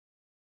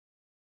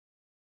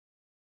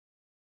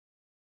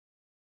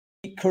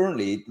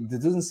currently, there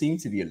doesn't seem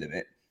to be a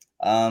limit.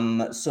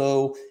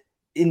 So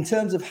in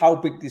terms of how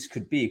big this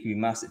could be, it could be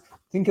massive.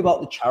 Think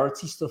about the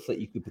charity stuff that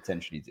you could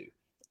potentially do,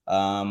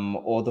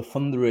 or the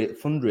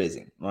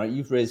fundraising, right?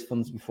 You've raised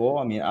funds before.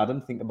 I mean,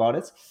 Adam, think about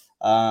it.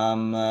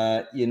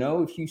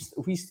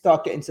 If we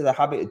start getting to the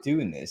habit of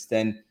doing this,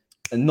 then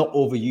and not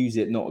overuse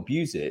it, not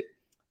abuse it,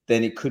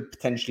 then it could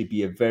potentially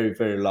be a very,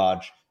 very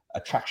large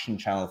attraction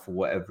channel for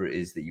whatever it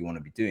is that you want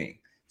to be doing.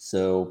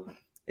 So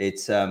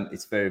it's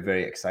very,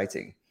 very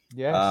exciting.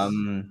 Yes.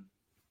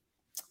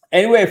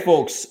 Anyway,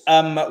 folks,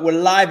 we're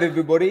live,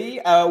 everybody.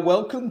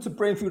 Welcome to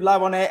Brainfood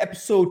Live on Air,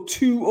 episode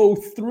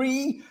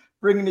 203,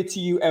 bringing it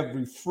to you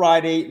every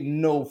Friday,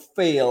 no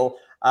fail.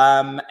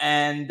 Adam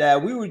and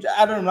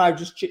I were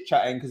just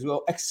chit-chatting because we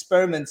were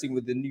experimenting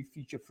with the new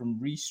feature from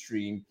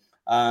Restream,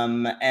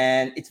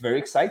 and it's very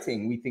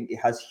exciting. We think it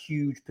has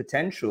huge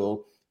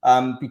potential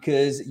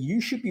because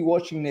you should be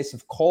watching this,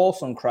 of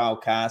course, on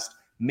Crowdcast,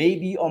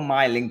 maybe on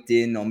my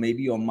LinkedIn or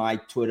maybe on my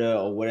Twitter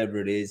or whatever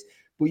it is.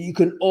 But you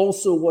can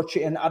also watch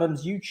it on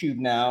Adam's YouTube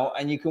now,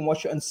 and you can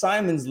watch it on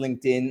Simon's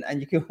LinkedIn,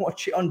 and you can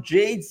watch it on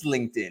Jade's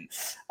LinkedIn.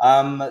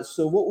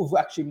 So what we've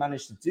actually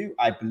managed to do,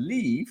 I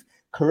believe,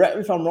 correct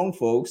me if I'm wrong,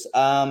 folks,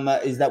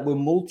 is that we're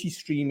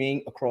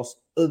multi-streaming across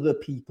other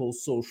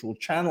people's social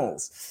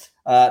channels.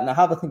 Now,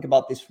 have a think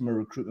about this from a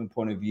recruitment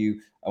point of view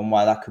and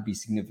why that could be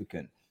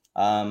significant.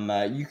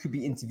 You could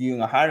be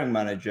interviewing a hiring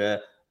manager,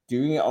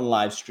 doing it on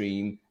live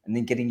stream, and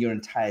then getting your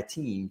entire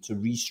team to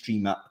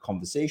restream that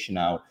conversation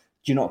out.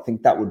 Do you not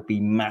think that would be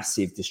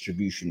massive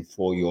distribution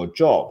for your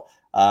job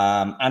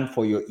and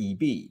for your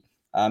EB?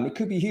 It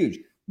could be huge.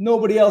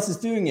 Nobody else is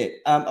doing it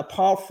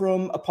apart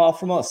from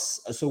us.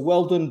 So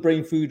well done,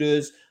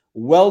 Brainfooders.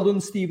 Well done,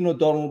 Stephen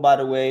O'Donnell, by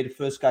the way, the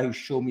first guy who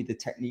showed me the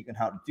technique and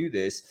how to do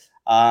this.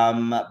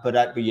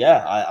 But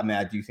yeah,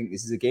 I do think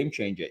this is a game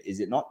changer. Is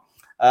it not?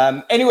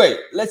 Anyway,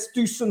 let's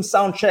do some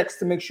sound checks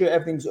to make sure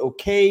everything's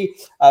okay.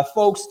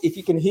 Folks, if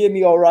you can hear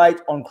me all right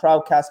on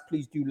Crowdcast,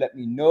 please do let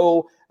me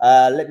know.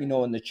 Let me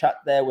know in the chat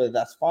there whether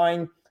that's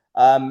fine.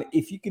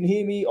 If you can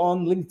hear me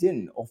on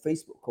LinkedIn or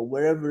Facebook or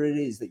wherever it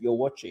is that you're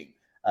watching,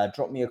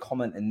 drop me a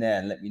comment in there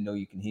and let me know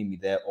you can hear me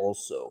there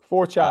also.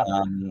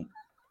 4chan.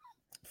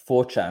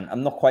 4chan.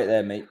 I'm not quite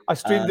there, mate. I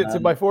streamed it to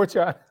my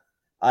 4chan.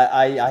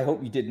 I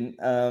hope you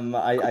didn't.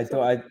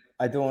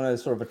 I don't want to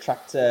sort of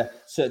attract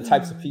certain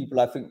types of people.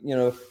 I think,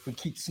 if we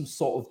keep some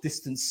sort of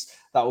distance,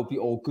 that would be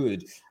all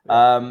good.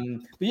 But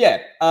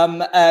yeah,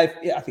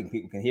 I think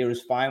people can hear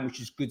us fine, which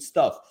is good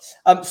stuff.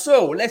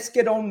 So let's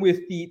get on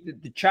with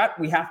the chat.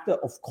 We have to,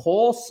 of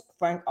course,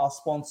 thank our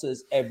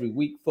sponsors every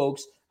week,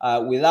 folks.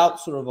 Without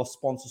sort of our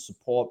sponsor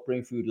support,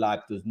 Brainfood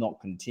Live does not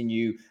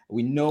continue.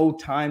 We know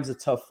times are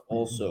tough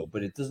also,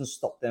 but it doesn't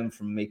stop them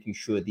from making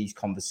sure these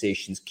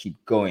conversations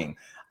keep going.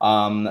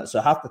 So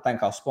I have to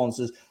thank our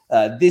sponsors.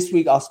 This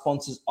week, our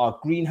sponsors are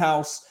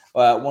Greenhouse,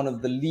 one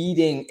of the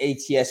leading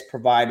ATS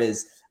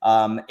providers.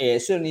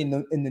 Certainly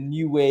in the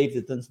new wave,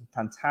 they've done some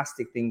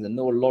fantastic things. I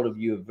know a lot of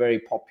you are very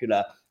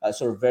popular,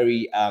 sort of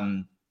very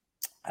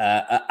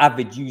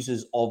avid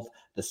users of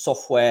the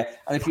software.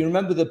 And if you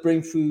remember the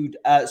Brainfood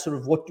sort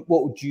of what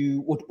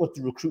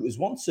the recruiters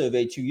want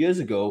survey 2 years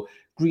ago,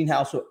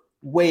 Greenhouse were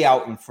way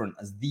out in front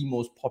as the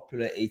most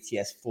popular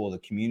ATS for the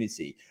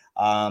community.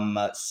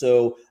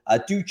 So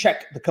do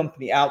check the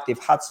company out. They've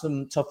had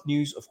some tough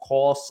news, of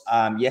course.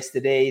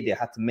 Yesterday, they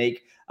had to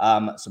make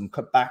some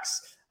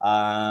cutbacks.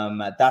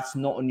 That's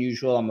not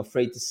unusual, I'm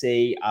afraid to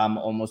say.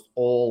 Almost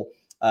all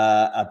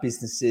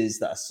businesses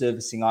that are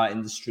servicing our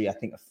industry, I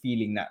think, are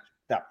feeling that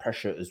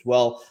pressure as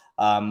well.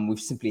 We've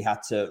simply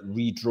had to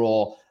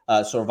redraw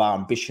sort of our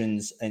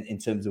ambitions in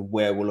terms of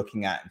where we're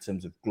looking at in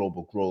terms of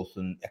global growth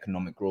and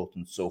economic growth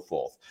and so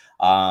forth.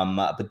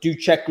 But do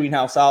check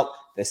Greenhouse out.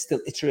 They're still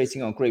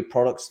iterating on great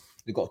products.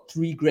 They've got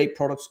 3 great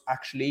products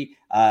actually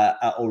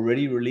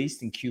already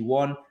released in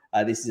Q1.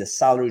 This is a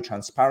salary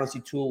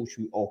transparency tool, which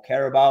we all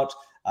care about.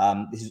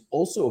 This is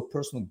also a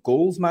personal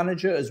goals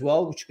manager as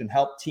well, which can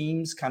help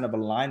teams kind of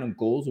align on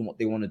goals and what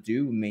they want to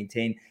do and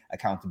maintain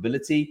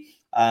accountability.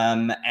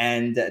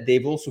 And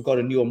they've also got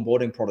a new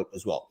onboarding product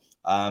as well.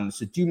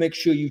 So do make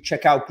sure you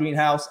check out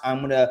Greenhouse. I'm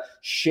going to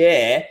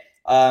share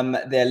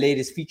their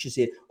latest features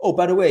here. Oh,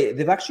 by the way,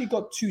 they've actually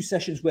got 2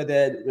 sessions where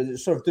they're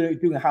sort of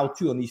doing a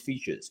how-to on these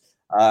features.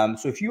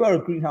 So if you are a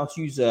Greenhouse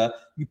user,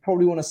 you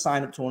probably want to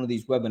sign up to one of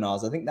these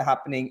webinars. I think they're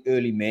happening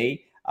early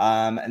May.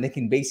 And they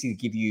can basically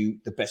give you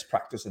the best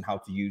practice on how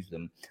to use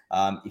them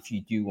if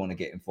you do want to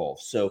get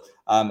involved. So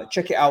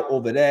check it out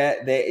over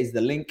there. There is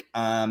the link,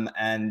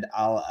 and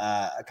I'll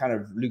kind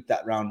of loop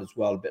that around as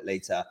well a bit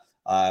later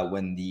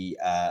when the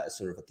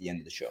sort of at the end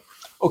of the show.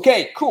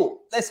 Okay,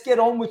 cool. Let's get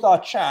on with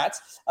our chat.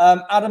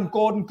 Adam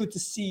Gordon, good to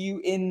see you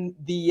in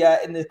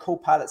the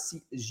co-pilot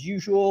seat as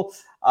usual.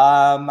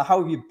 How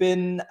have you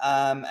been?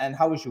 And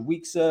how was your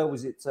week, sir?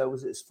 Was it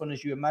as fun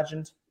as you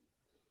imagined?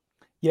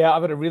 Yeah,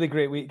 I've had a really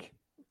great week.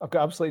 I've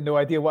got absolutely no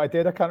idea what I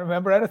did. I can't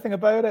remember anything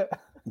about it.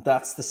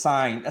 That's the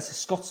sign. That's a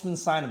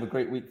Scotsman's sign of a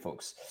great week,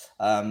 folks.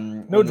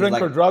 No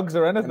drink or drugs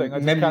or anything. I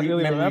just can't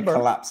really remember.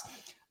 Collapse.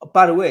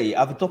 By the way,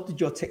 I've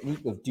adopted your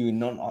technique of doing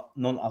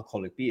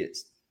non-alcoholic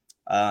beers,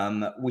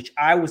 which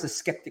I was a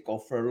skeptic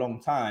of for a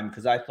long time,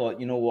 because I thought,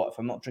 you know what, if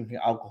I'm not drinking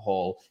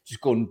alcohol,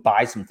 just go and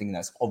buy something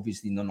that's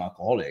obviously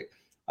non-alcoholic.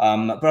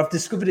 But I've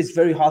discovered it's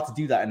very hard to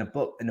do that in a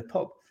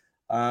pub,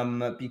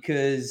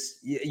 because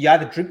you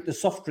either drink the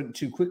soft drink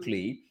too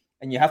quickly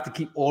and you have to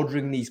keep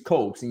ordering these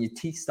Cokes and your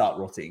teeth start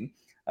rotting,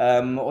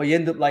 or you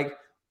end up like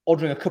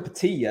ordering a cup of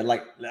tea at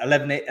like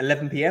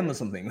 11 p.m. or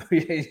something.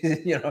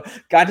 You know,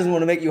 guy doesn't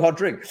want to make you hot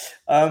drink.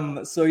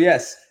 So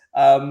yes,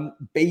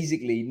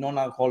 basically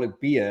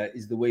non-alcoholic beer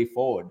is the way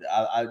forward.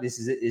 This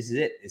is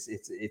it.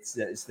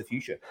 It's the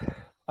future.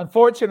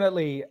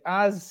 Unfortunately,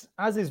 as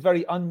is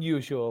very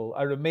unusual,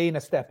 I remain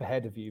a step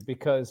ahead of you,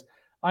 because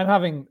I'm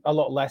having a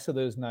lot less of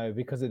those now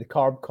because of the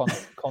carb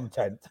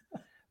content.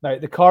 Now,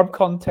 the carb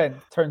content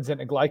turns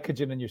into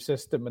glycogen in your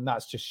system, and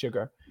that's just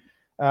sugar.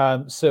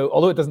 So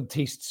although it doesn't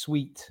taste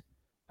sweet,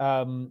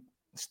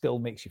 still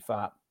makes you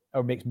fat,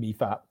 or makes me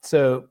fat.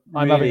 So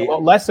I'm having a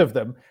lot less of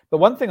them. But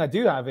one thing I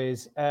do have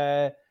is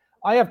I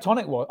have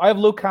tonic water. I have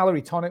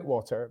low-calorie tonic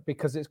water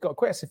because it's got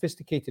quite a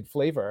sophisticated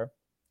flavor,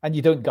 and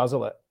you don't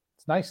guzzle it.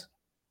 It's nice.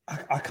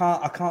 I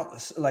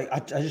can't like I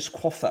just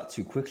quaff that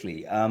too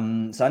quickly.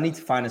 So I need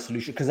to find a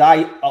solution, because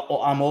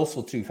I'm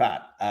also too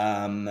fat.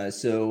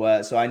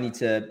 So I need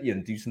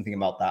to do something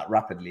about that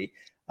rapidly.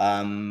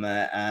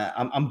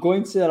 I'm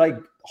going to like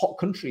hot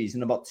countries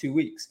in about 2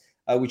 weeks,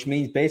 which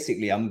means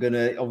basically I'm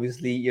gonna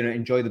obviously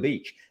enjoy the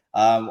beach.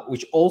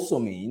 Which also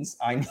means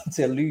I need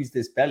to lose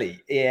this belly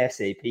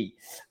ASAP.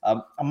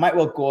 I might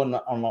well go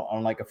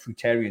on like a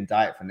fruitarian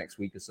diet for next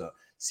week or so.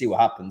 See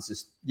what happens.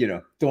 Just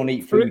don't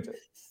eat food.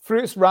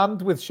 Fruits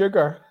rammed with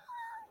sugar.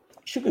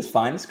 Sugar's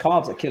fine. It's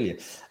carbs that kill you.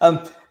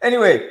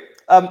 Anyway,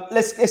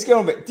 let's get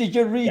on with it. Did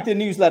you read the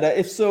newsletter?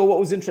 If so, what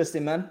was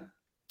interesting, man?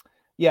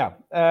 Yeah.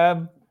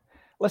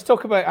 Let's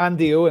talk about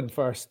Andy Owen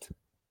first,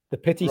 the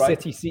Pity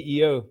City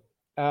CEO.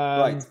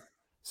 Right.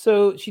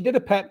 So she did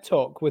a pep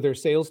talk with her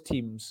sales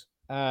teams,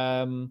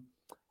 and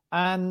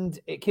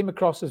it came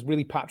across as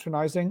really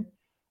patronizing,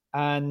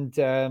 and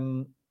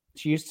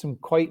she used some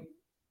quite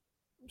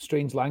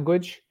strange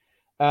language.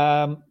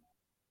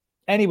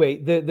 Anyway,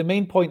 the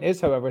main point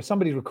is, however,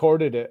 somebody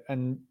recorded it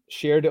and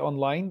shared it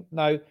online.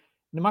 Now,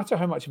 no matter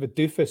how much of a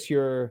doofus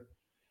your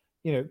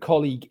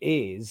colleague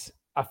is,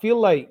 I feel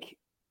like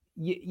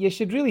you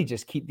should really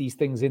just keep these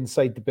things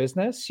inside the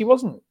business. She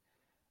wasn't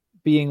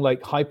being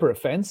like hyper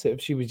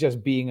offensive. She was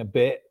just being a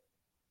bit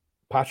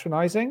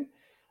patronizing.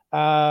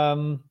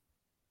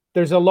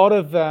 There's a lot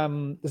of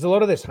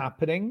this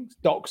happening,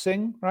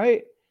 doxing,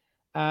 right?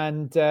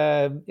 And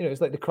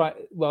it's like the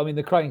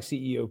crying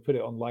CEO put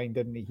it online,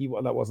 didn't he?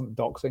 That wasn't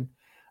doxing.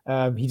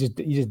 He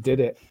just did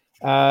it.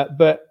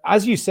 But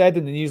as you said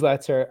in the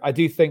newsletter, I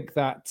do think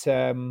that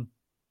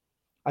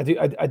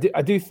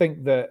I do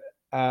think that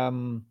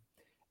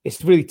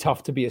it's really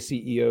tough to be a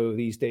CEO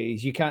these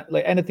days. You can't,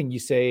 like, anything you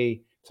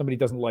say, somebody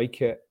doesn't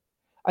like it,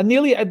 and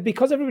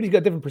because everybody's got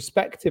a different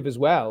perspective as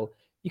well.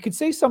 You could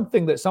say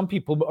something that some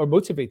people are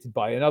motivated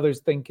by and others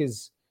think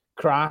is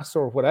crass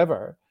or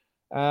whatever.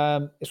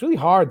 It's really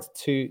hard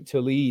to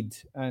lead,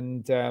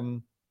 and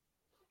but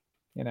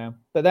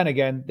then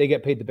again, they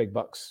get paid the big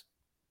bucks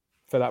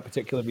for that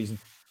particular reason.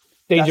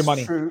 Danger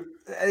money. True.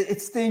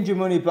 It's danger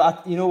money,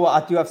 but you know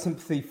what? I do have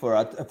sympathy for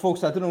it.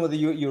 Folks, I don't know whether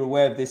you're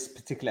aware of this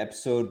particular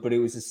episode, but it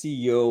was a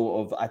CEO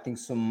of, I think,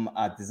 some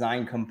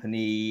design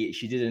company.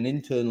 She did an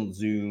internal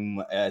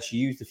Zoom. She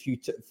used a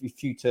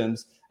few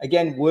terms.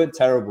 Again, weren't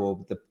terrible.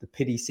 But the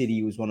pity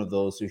city was one of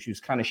those. So she was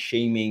kind of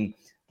shaming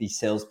these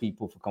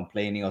salespeople for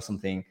complaining or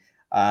something.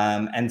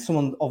 And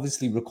someone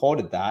obviously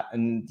recorded that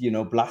and,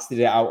 blasted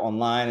it out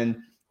online. And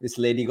this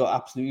lady got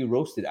absolutely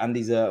roasted.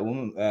 Andy's a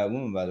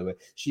woman, by the way.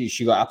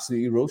 She got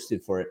absolutely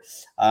roasted for it.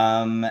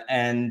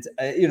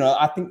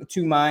 I think the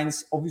two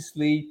minds,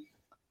 obviously,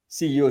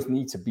 CEOs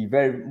need to be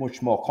very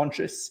much more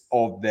conscious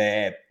of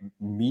their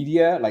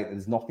media. Like,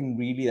 there's nothing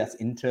really that's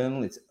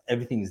internal.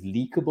 Everything is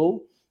leakable.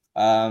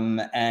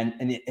 And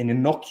an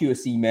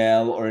innocuous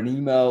email or an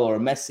email or a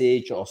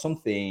message or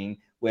something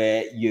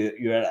where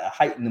you're at a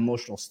heightened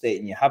emotional state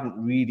and you haven't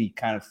really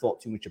kind of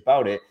thought too much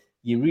about it,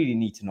 you really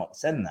need to not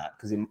send that,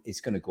 because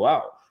it's going to go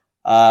out.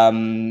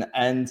 And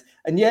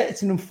yeah,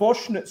 it's an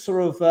unfortunate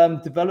sort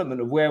of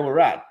development of where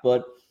we're at,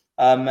 but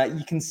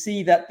you can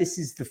see that this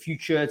is the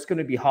future. It's going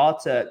to be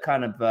hard to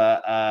kind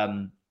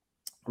of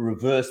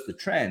reverse the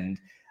trend.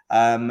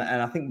 And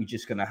I think we're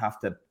just going to have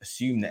to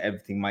assume that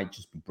everything might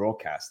just be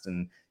broadcast.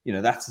 And,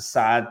 that's a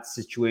sad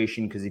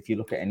situation, because if you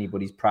look at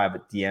anybody's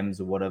private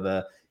DMs or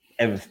whatever,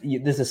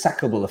 there's a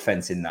sackable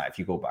offense in that if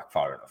you go back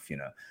far enough,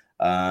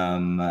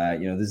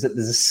 there's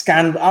a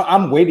scandal.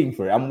 I'm waiting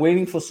for it. I'm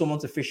waiting for someone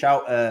to fish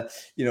out a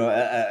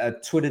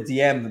Twitter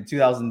DM from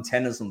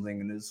 2010 or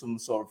something, and there's some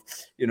sort of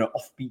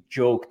offbeat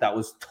joke that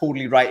was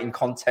totally right in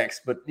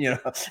context, but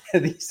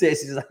these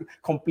days is like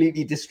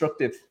completely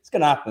destructive. It's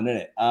gonna happen,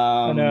 isn't it?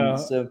 I know.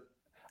 So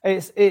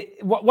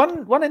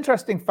one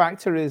interesting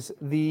factor is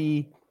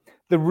the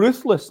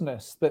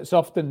ruthlessness that's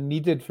often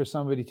needed for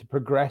somebody to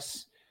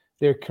progress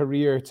their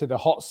career to the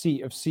hot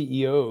seat of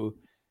CEO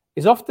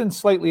is often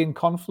slightly in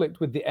conflict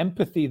with the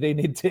empathy they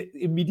need to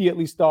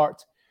immediately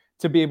start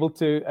to be able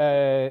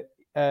to,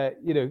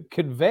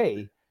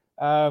 convey.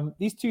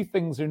 These two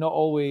things are not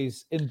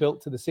always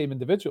inbuilt to the same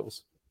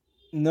individuals.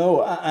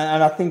 No,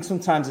 and I think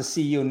sometimes a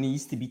CEO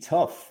needs to be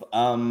tough.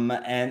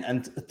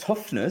 And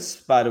toughness,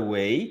 by the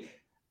way,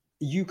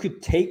 you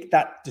could take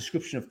that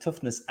description of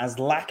toughness as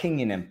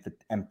lacking in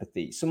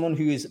empathy. Someone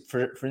who is,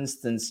 for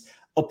instance,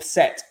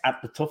 upset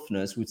at the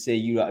toughness would say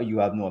you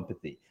have no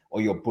empathy,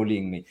 or you're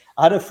bullying me.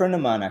 I had a friend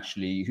of mine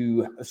actually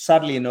who,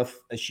 sadly enough,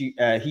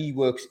 he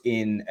works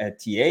in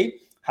TA,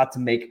 had to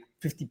make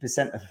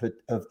 50%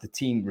 of the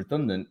team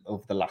redundant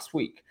over the last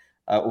week.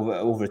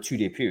 Over a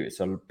 2-day period,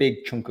 so a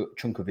big chunk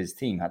of his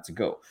team had to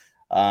go.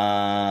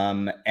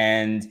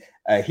 And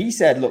he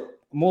said, "Look,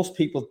 most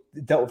people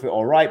dealt with it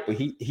all right, but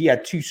he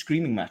had 2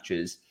 screaming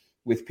matches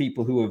with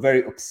people who were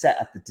very upset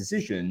at the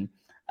decision,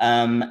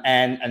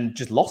 and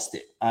just lost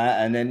it.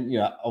 And then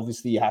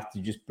obviously you have to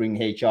just bring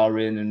HR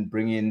in and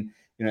bring in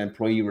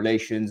employee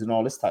relations and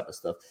all this type of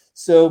stuff.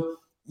 So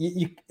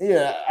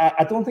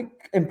I don't think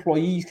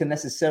employees can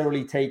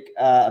necessarily take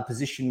a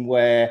position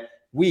where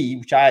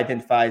which I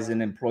identify as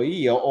an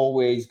employee, are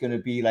always going to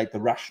be like the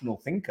rational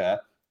thinker.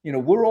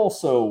 We're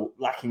also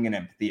lacking in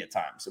empathy at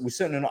times. We're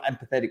certainly not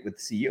empathetic with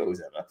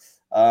CEOs ever.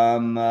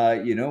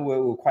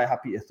 We're quite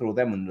happy to throw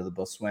them under the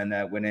bus when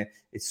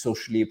it's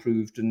socially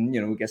approved, and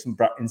we get some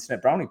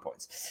internet brownie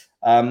points.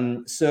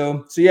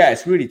 So yeah,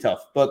 it's really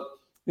tough. But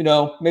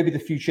maybe the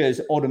future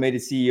is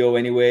automated CEO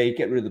anyway.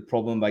 Get rid of the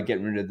problem by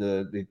getting rid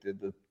of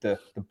the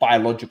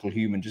biological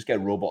human. Just get a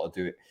robot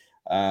to do it.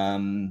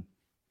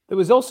 There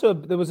was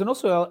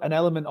also an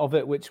element of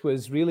it which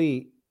was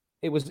really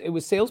it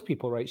was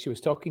salespeople, right? She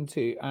was talking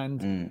to,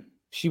 and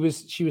she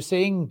was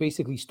saying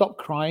basically, stop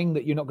crying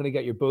that you're not going to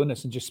get your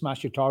bonus and just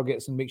smash your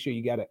targets and make sure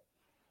you get it.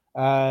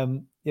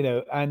 There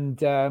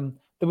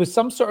was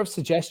some sort of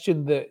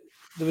suggestion that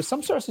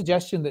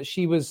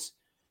she was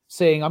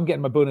saying, I'm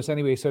getting my bonus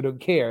anyway, so I don't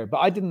care. But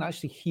I didn't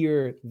actually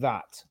hear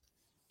that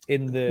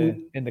in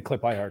the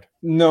clip I heard.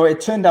 No, it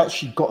turned out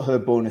she got her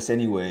bonus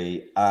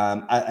anyway,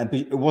 and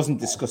it wasn't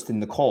discussed in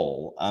the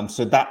call.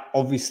 So that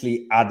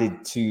obviously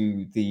added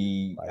to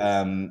the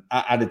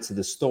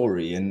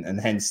story, and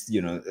hence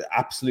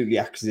absolutely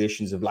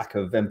accusations of lack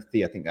of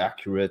empathy, I think, are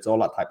accurate. All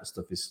that type of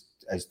stuff is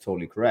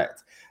totally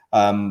correct.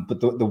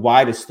 But the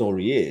wider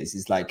story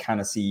is like, can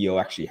a CEO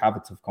actually have a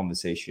tough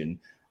conversation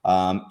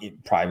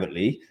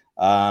privately?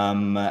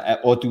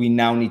 Or do we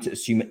now need to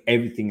assume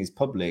everything is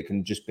public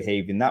and just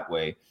behave in that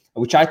way,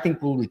 which I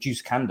think will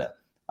reduce candor.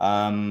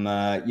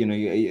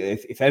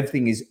 If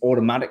everything is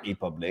automatically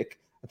public,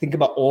 think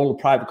about all the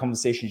private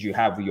conversations you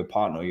have with your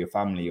partner or your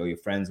family or your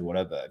friends or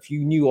whatever. If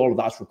you knew all of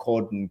that's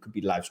recorded and could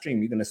be live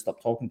streamed, you're going to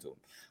stop talking to them.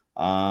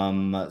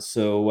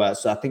 So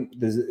I think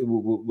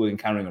we're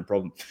encountering a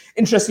problem.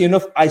 Interestingly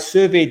enough, I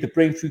surveyed the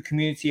Brainfood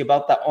community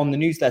about that on the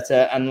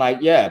newsletter, and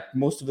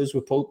most of us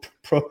were pro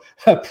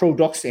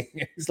doxing.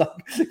 It's like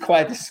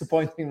quite a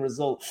disappointing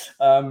result.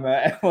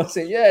 Everyone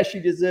saying, yeah,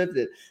 she deserved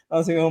it. I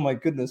was saying, oh my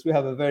goodness, we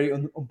have a very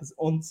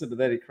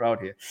unsympathetic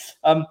crowd here.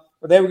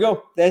 But there we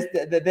go. There's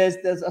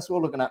that's what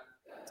we're looking at.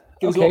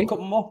 Give us a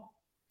couple more.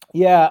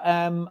 Yeah,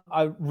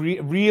 I'm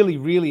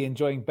really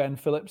enjoying Ben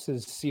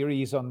Phillips's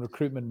series on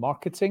recruitment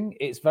marketing.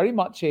 It's very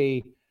much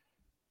a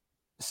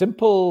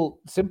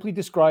simply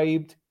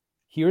described,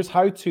 here's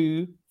how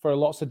to for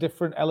lots of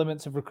different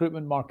elements of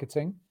recruitment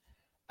marketing.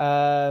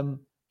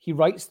 He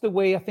writes the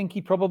way I think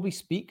he probably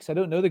speaks. I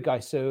don't know the guy,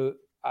 so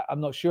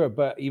I'm not sure,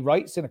 but he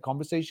writes in a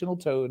conversational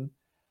tone.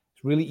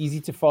 It's really easy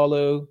to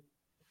follow.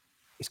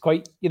 It's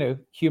quite,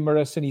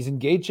 humorous, and he's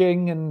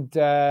engaging, and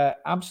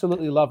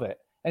absolutely love it.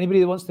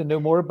 Anybody that wants to know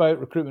more about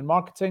recruitment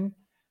marketing,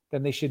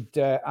 then they should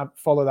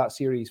follow that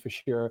series for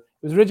sure. It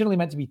was originally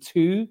meant to be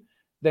 2,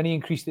 then he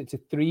increased it to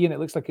 3, and it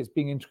looks like it's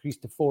being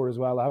increased to 4 as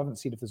well. I haven't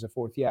seen if there's a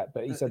 4th yet,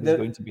 but he said there's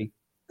going to be.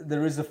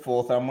 There is a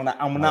 4th.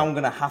 I'm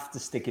gonna have to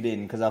stick it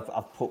in because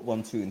I've put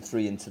 1, 2, and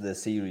 3 into the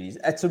series.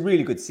 It's a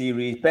really good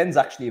series. Ben's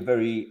actually a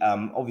very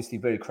obviously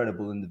very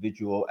credible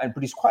individual,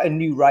 but he's quite a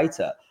new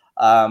writer.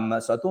 So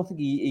I don't think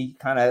he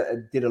kind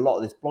of did a lot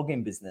of this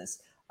blogging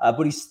business.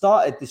 But he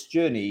started this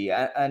journey,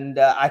 and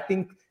I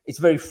think it's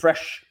very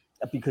fresh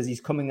because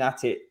he's coming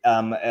at it,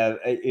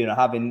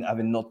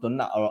 having not done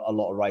that a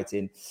lot of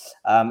writing,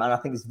 and I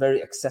think it's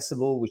very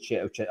accessible, which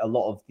a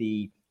lot of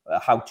the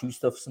how-to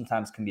stuff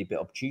sometimes can be a bit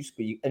obtuse,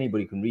 but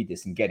anybody can read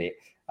this and get it.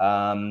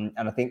 And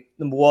I think,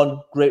 number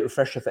one, great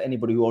refresher for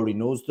anybody who already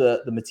knows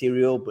the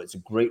material, but it's a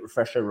great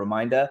refresher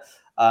reminder.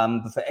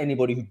 But for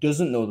anybody who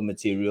doesn't know the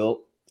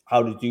material,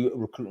 how to do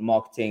recruitment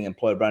marketing,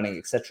 employer branding,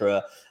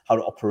 etc., how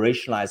to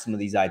operationalize some of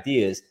these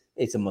ideas,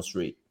 it's a must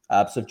read.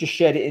 So I've just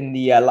shared it in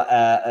the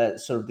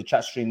sort of the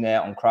chat stream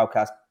there on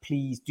Crowdcast.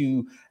 Please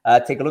do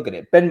take a look at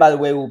it. Ben, by the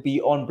way, will be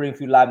on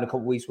Brainfood Live in a couple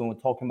of weeks when we're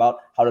talking about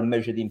how to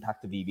measure the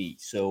impact of EV.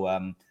 So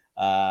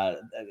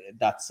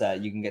that's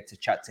you can get to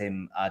chat to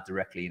him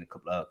directly in a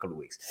couple of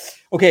weeks.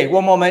 Okay,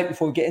 one more, mate,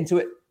 before we get into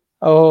it.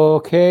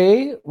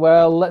 Okay,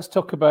 well, let's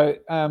talk about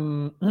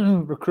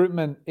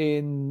recruitment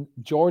in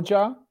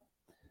Georgia.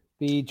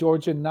 The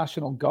Georgian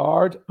National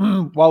Guard,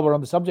 while we're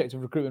on the subject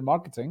of recruitment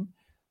marketing,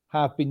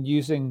 have been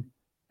using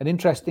an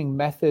interesting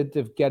method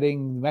of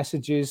getting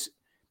messages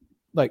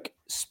like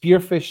spear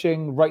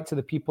phishing right to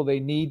the people they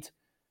need.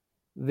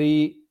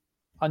 The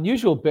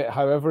unusual bit,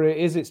 however,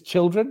 is it's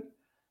children.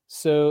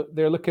 So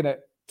they're looking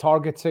at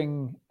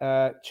targeting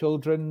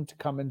children to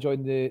come and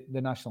join the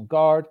National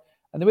Guard.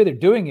 And the way they're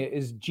doing it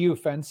is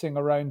geofencing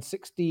around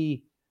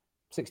 60,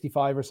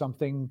 65 or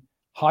something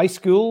high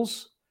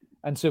schools.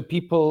 And so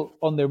people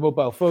on their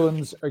mobile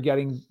phones are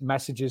getting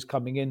messages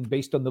coming in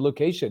based on the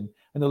location,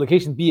 and the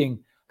location being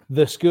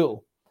the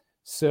school.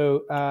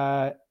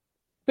 So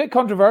bit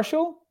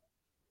controversial.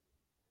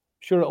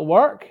 Sure, it'll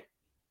work.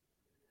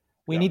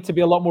 We need to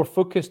be a lot more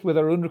focused with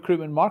our own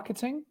recruitment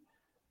marketing.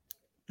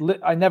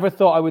 I never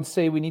thought I would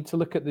say we need to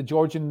look at the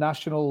Georgian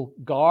National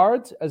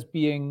Guard as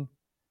being,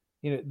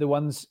 the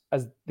ones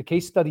as the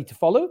case study to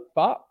follow,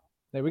 but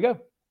there we go.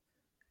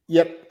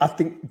 Yep, I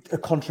think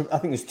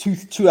there's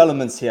two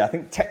elements here. I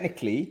think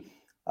technically,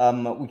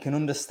 we can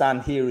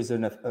understand here is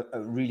a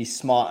really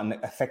smart and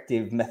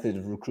effective method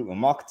of recruitment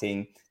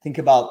marketing. Think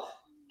about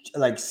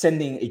like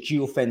sending a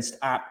geofenced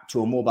app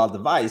to a mobile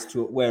device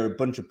to where a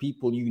bunch of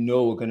people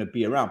are going to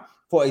be around.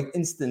 For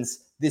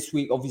instance, this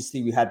week,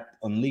 obviously, we had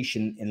Unleash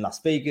in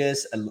Las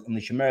Vegas,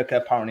 Unleash America,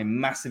 apparently a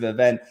massive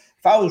event.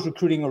 If I was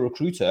recruiting a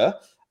recruiter,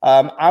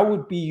 I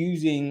would be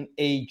using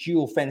a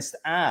geofenced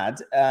ad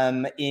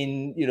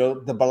in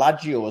the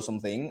Bellagio or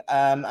something,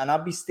 and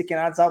I'd be sticking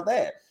ads out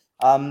there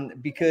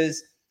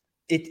because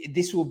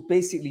this will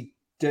basically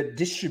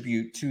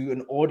distribute to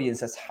an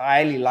audience that's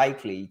highly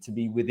likely to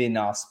be within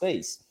our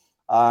space.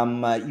 So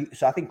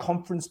I think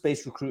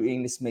conference-based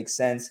recruiting, this makes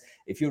sense.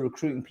 If you're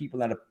recruiting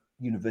people at a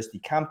university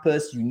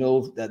campus,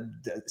 that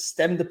the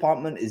STEM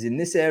department is in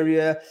this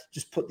area,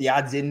 just put the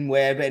ads in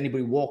wherever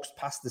anybody walks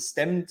past the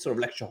STEM sort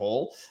of lecture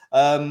hall.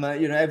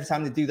 Every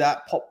time they do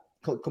that,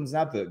 comes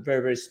an advert.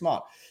 Very, very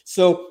smart.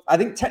 So I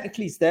think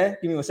technically it's there.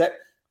 Give me a sec.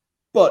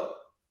 But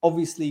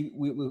obviously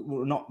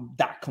we're not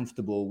that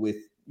comfortable with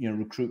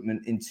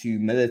recruitment into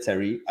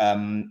military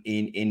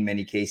in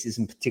many cases,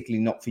 and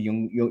particularly not for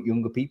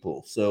younger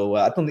people. So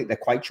I don't think they're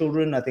quite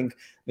children. I think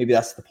maybe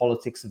that's the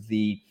politics of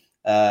the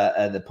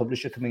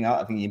publisher coming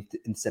out. I think he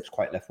intercepts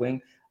quite left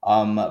wing,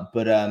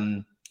 but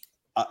I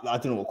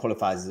don't know what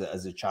qualifies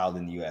as a child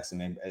in the US. I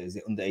mean, is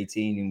it under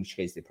 18? In which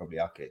case they probably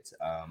are kids.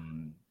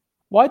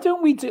 Why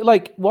don't we do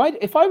why?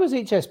 If I was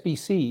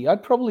HSBC,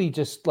 I'd probably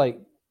just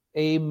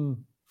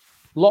aim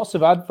lots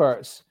of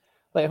adverts.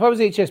 Like if I was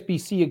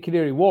HSBC in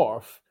Canary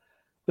Wharf,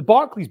 the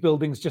Barclays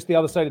building's just the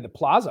other side of the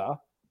plaza.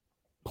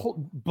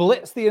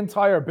 Blitz the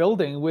entire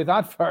building with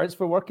adverts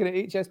for working at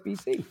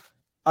HSBC.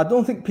 I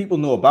don't think people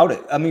know about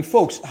it. I mean,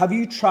 folks, have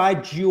you tried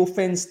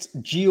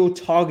geofenced,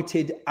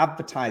 geo-targeted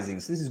advertising?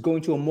 So this is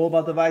going to a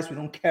mobile device. We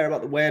don't care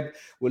about the web.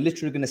 We're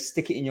literally going to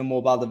stick it in your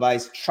mobile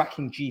device,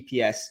 tracking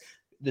GPS.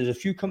 There's a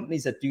few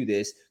companies that do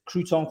this.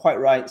 Crouton, quite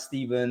right,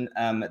 Stephen.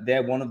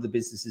 They're one of the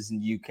businesses in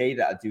the UK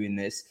that are doing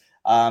this.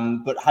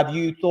 But have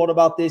you thought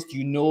about this? Do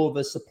you know of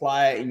a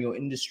supplier in your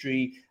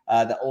industry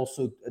that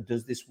also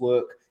does this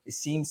work? It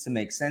seems to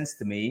make sense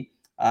to me.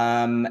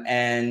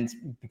 And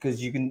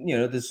because you can,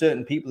 there's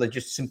certain people that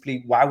just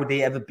simply, why would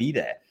they ever be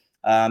there?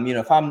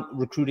 If I'm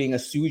recruiting a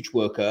sewage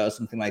worker or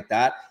something like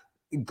that,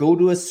 go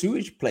to a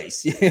sewage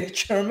place. You know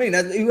what I mean?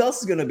 Who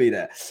else is going to be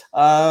there?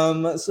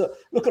 So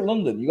look at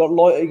London.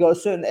 You got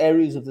certain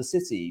areas of the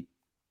city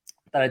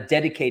that are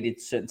dedicated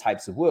to certain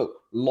types of work.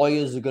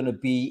 Lawyers are going to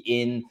be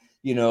in,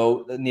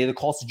 near the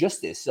courts of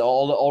justice,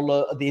 all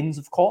the Inns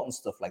of Court and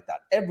stuff like that.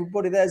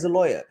 Everybody there's a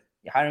lawyer.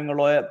 You're hiring a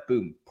lawyer,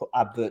 boom, put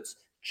adverts,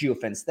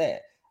 geofence there.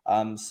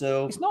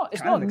 So it's not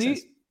new.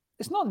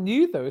 It's not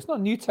new though. It's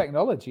not new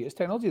technology. It's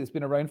technology that's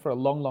been around for a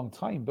long, long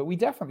time. But we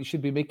definitely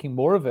should be making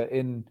more of it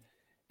in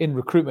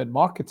recruitment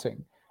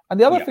marketing. And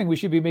the other thing we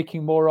should be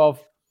making more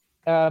of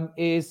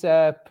is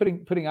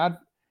putting ad,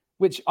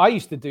 which I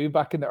used to do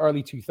back in the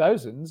early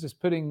 2000s, is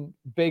putting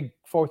big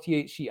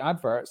 48 sheet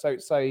adverts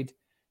outside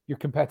your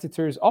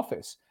competitor's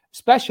office,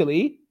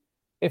 especially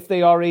if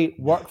they are a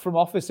work from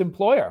office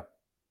employer.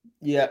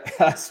 Yeah,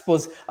 I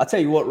suppose I'll tell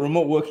you what,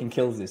 remote working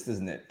kills this,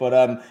 doesn't it?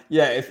 But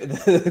if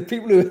the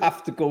people who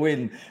have to go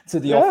in to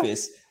the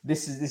office,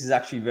 this is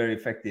actually very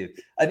effective.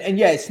 And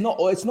yeah, it's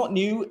not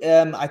new.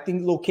 I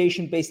think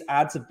location-based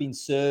ads have been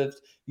served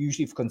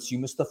usually for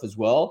consumer stuff as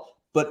well.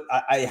 But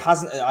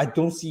I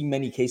don't see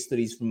many case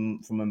studies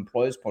from an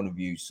employer's point of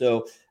view.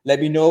 So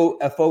let me know,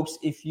 folks,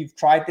 if you've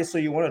tried this or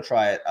you want to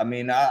try it. I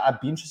mean, I'd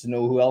be interested to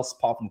know who else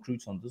apart from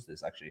Crouton does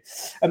this actually.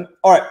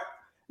 All right.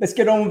 Let's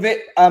get on with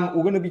it.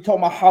 We're going to be talking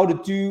about how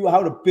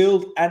to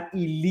build an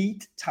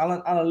elite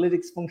talent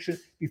analytics function.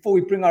 Before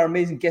we bring our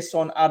amazing guests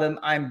on, Adam,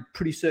 I'm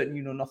pretty certain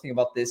you know nothing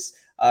about this.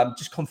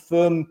 Just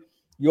confirm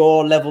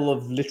your level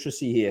of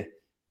literacy here.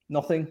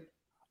 Nothing?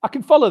 I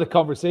can follow the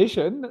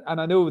conversation and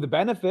I know the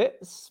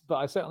benefits, but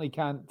I certainly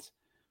can't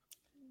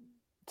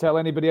tell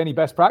anybody any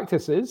best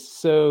practices.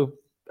 So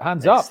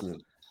hands up.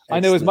 I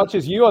know as much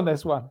as you on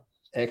this one.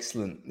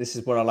 Excellent. This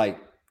is what I like.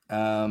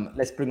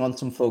 Let's bring on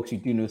some folks who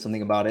do know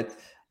something about it,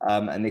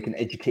 and they can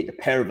educate the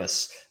pair of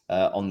us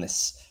on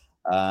this.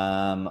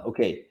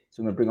 Okay,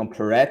 so I'm going to bring on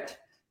Perret.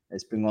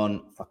 Let's bring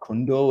on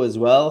Facundo as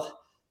well.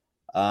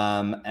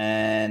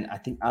 And I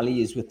think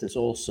Ali is with us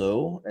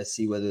also. Let's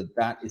see whether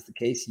that is the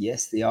case.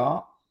 Yes, they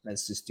are.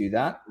 Let's just do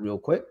that real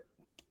quick.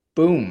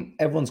 Boom.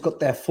 Everyone's got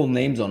their full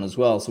names on as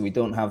well, so we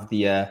don't have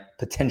the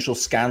potential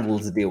scandal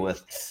to deal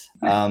with.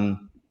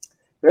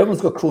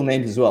 Everyone's got cool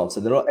names as well. So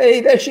they're all,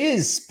 hey, there she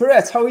is.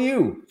 Perret, how are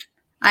you?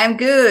 I'm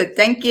good.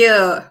 Thank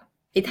you.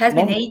 It has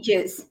been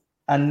ages.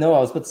 I know. I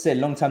was about to say,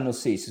 long time no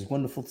see. So it's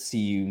wonderful to see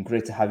you and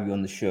great to have you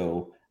on the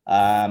show.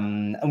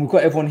 And we've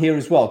got everyone here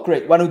as well.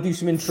 Great. Why don't we do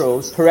some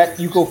intros? Perret,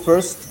 you go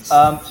first.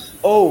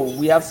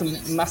 We have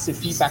some massive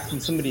feedback from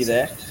somebody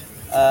there.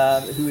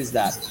 Who is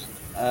that?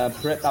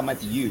 Perret, that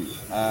might be you.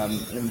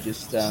 Let me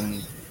just...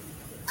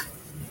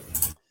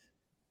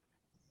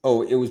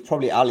 it was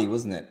probably Ali,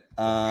 wasn't it?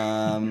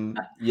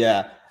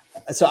 Yeah.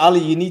 So Ali,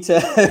 you need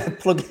to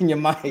plug in your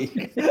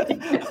mic.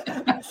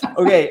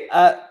 Okay.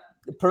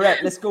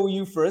 Perret, let's go with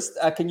you first.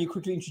 Can you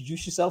quickly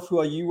introduce yourself? Who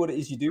are you? What it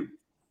is you do?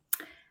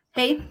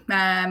 Hey,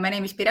 my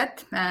name is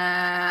Piret.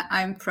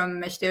 I'm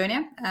from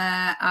Estonia.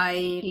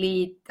 I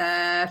lead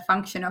the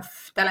function of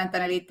talent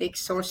analytics,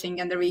 sourcing,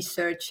 and the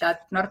research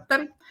at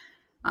Nortal.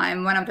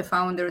 I'm one of the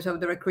founders of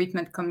the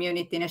recruitment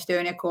community in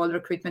Estonia called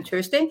Recruitment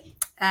Tuesday.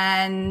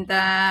 And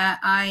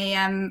I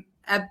am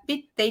a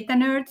bit data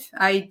nerd.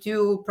 I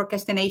do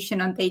procrastination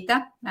on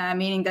data,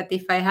 meaning that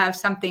if I have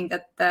something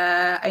that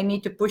I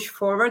need to push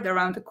forward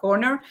around the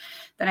corner,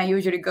 then I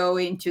usually go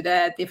into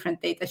the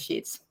different data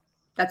sheets.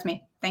 That's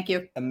me. Thank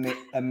you.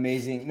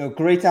 Amazing. No,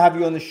 great to have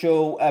you on the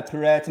show,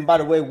 Perret. And by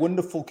the way,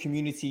 wonderful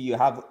community you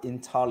have in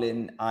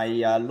Tallinn.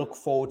 I look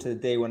forward to the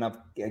day when I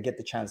get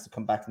the chance to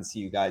come back and see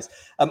you guys.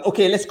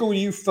 Okay, let's go with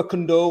you,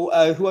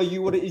 Facundo. Who are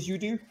you? What it is you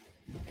do?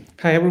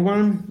 Hi,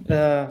 everyone.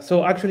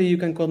 So actually, you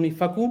can call me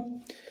Facu.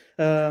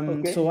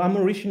 Okay. So I'm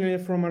originally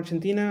from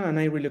Argentina, and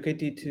I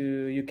relocated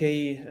to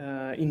UK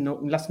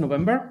last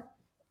November.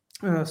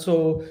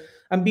 So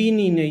I've been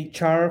in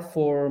HR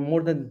for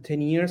more than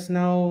 10 years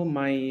now.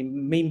 My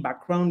main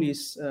background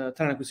is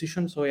talent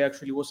acquisition. So I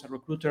actually was a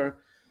recruiter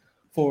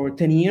for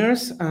 10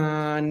 years.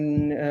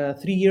 And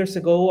 3 years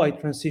ago, I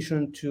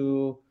transitioned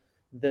to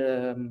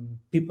the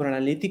people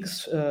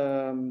analytics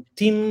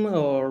team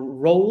or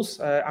roles.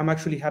 I'm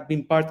actually have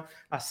been part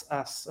as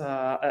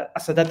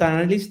a data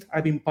analyst.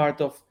 I've been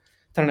part of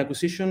talent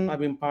acquisition. I've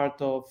been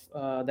part of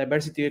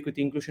diversity,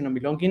 equity, inclusion, and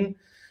belonging.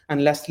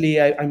 And lastly,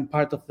 I'm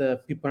part of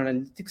the people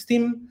analytics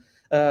team.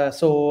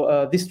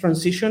 So this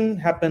transition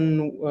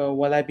happened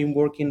while I've been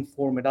working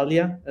for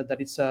Medallia. That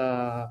is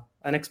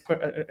an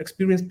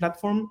experience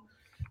platform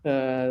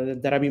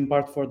that I've been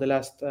part for the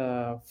last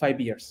 5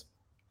 years.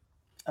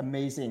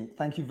 Amazing.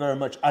 Thank you very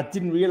much. I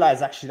didn't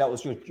realize actually that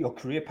was your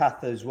career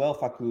path as well,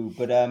 Facu.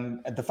 But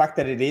the fact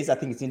that it is, I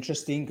think it's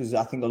interesting because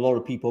I think a lot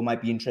of people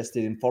might be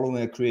interested in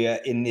following a career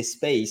in this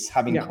space,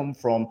 having come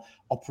from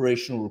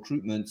operational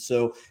recruitment.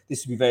 So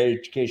this will be very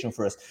educational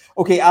for us.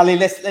 Okay, Ali,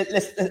 let's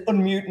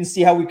unmute and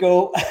see how we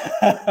go.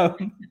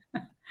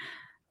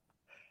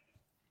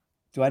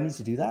 Do I need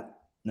to do that?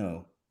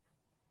 No.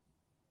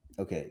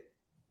 Okay.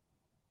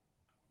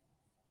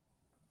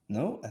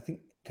 No, I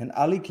think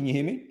Ali, can you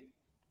hear me?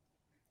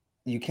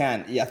 You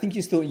can. Yeah, I think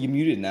you're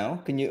muted now.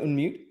 Can you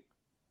unmute?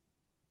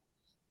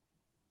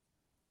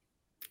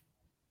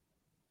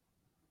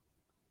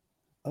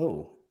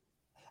 Oh,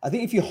 I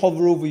think if you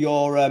hover over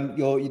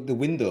the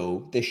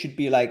window, there should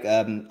be like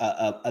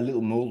a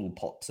little modal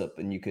pops up,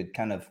 and you could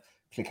kind of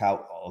click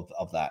out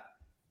of that.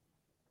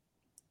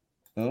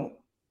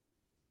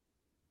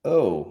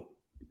 Oh.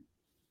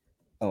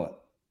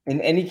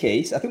 In any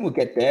case, I think we'll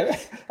get there.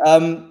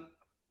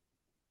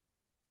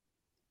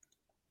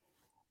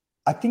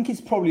 I think it's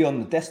probably on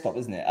the desktop,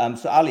 isn't it?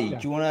 So Ali, do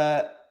you want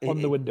to...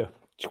 On the window.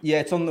 Yeah,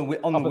 it's on the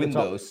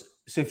windows.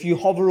 So if you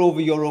hover over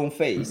your own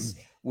face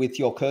with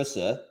your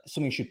cursor,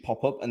 something should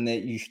pop up and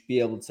then you should be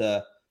able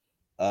to...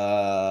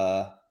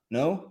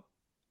 no?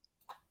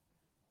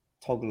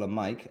 Toggle a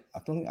mic. I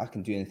don't think I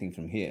can do anything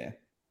from here.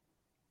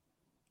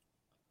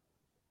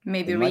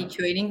 Maybe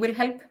rejoining will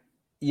help?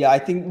 Yeah, I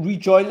think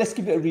rejoin. Let's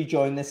give it a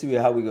rejoin. Let's see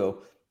how we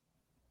go.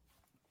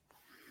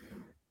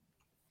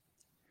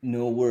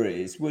 No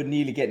worries. We're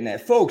nearly getting there.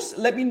 Folks,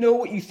 let me know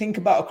what you think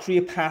about a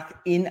career path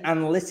in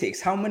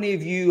analytics. How many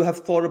of you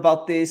have thought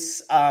about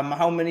this?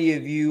 How many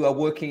of you are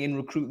working in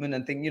recruitment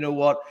and think, you know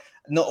what,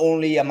 not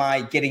only am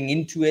I getting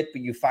into it,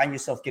 but you find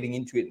yourself getting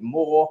into it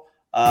more?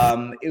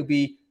 It'll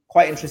be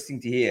quite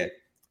interesting to hear.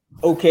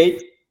 Okay.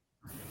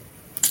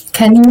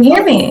 Can you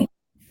hear me?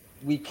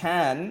 We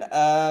can.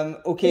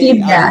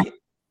 Okay. Ali,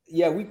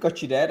 yeah, we've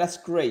got you there. That's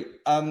great.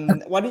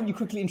 Why don't you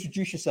quickly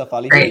introduce yourself,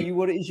 Ali? Who are you?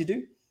 What it is you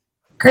do?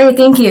 Great,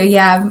 thank you.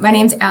 Yeah, my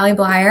name's Ali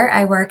Blyer.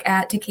 I work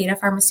at Takeda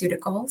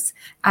Pharmaceuticals.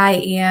 I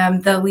am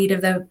the lead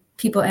of the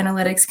people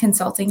analytics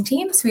consulting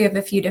team. So we have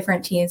a few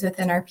different teams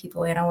within our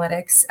people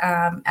analytics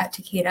at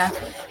Takeda.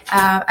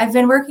 I've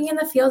been working in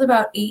the field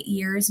about 8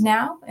 years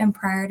now. And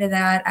prior to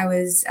that, I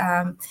was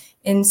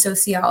in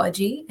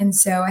sociology. And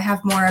so I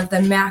have more of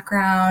the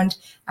background,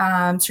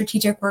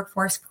 strategic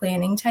workforce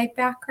planning type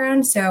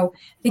background. So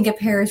I think it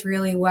pairs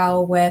really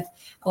well with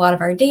a lot of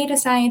our data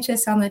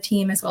scientists on the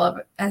team, as well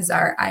as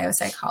our IO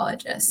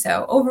psychologists.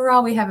 So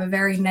overall, we have a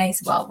very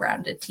nice,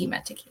 well-rounded team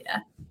at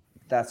Takeda.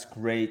 That's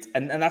great.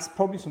 And that's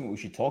probably something we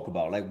should talk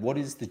about. Like, what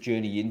is the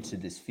journey into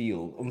this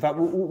field? In fact,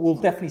 we'll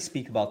definitely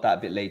speak about that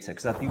a bit later,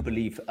 because I do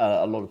believe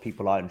a lot of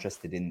people are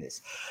interested in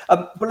this.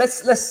 But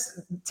let's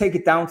take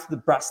it down to the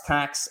brass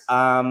tacks.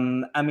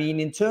 I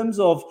mean, in terms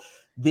of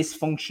this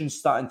function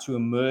starting to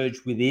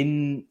emerge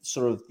within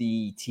sort of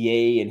the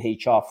TA and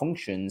HR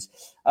functions,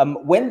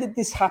 when did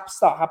this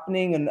start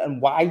happening,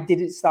 and why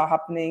did it start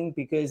happening?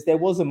 Because there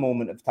was a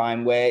moment of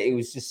time where it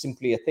was just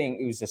simply a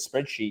thing. It was a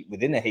spreadsheet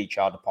within a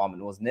HR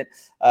department, wasn't it?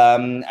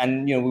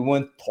 And, you know, we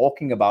weren't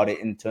talking about it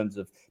in terms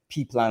of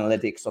people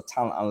analytics or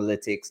talent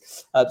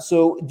analytics.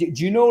 So do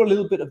you know a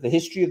little bit of the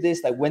history of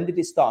this? Like, when did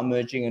it start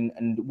emerging,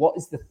 and what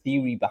is the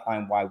theory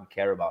behind why we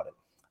care about it?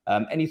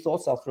 Any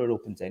thoughts? I'll throw it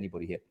open to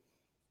anybody here.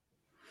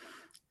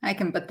 I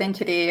can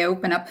potentially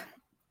open up.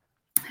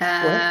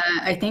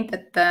 I think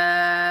that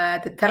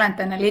the talent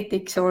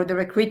analytics or the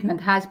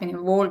recruitment has been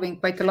evolving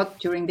quite a lot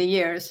during the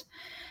years.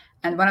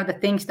 And one of the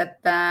things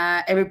that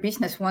every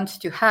business wants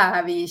to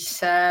have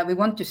is we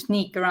want to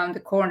sneak around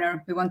the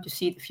corner. We want to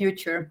see the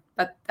future.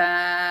 But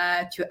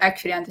to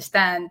actually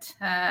understand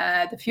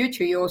the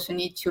future, you also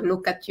need to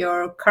look at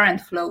your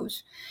current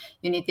flows.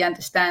 You need to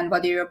understand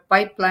what are your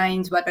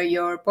pipelines, what are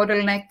your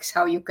bottlenecks,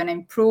 how you can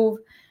improve.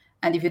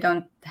 And if you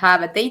don't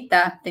have a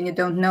data, then you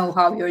don't know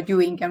how you're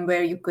doing and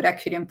where you could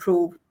actually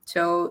improve.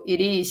 So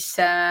it is,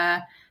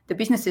 the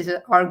businesses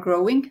are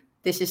growing.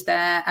 This is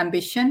the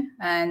ambition,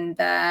 and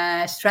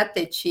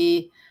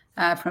strategy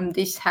from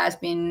this has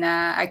been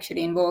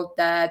actually involved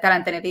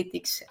talent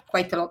analytics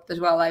quite a lot as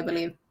well, I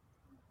believe.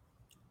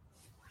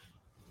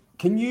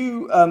 Can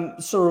you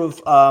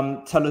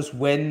tell us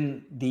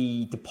when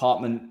the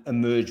department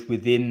emerged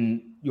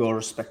within your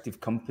respective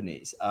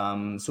companies?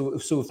 So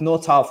if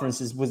Nortal, for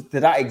instance,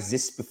 did that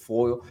exist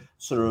before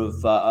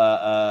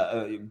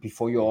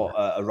before your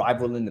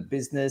arrival in the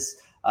business?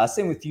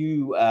 Same with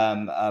you,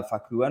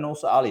 Faku, and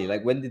also Ali.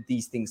 Like, when did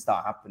these things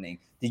start happening?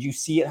 Did you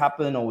see it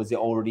happen, or was it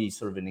already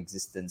sort of in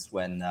existence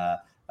when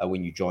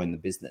you joined the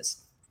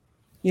business?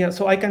 Yeah,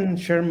 so I can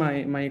share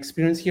my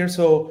experience here.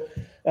 So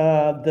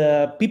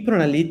the people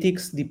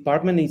analytics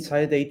department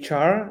inside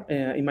HR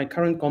in my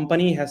current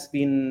company has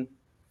been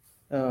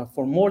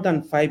for more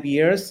than 5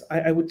 years,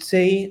 I would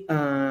say.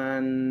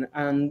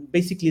 And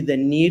basically the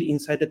need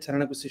inside the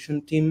talent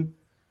acquisition team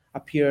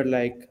appeared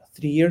like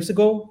 3 years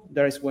ago.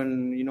 That is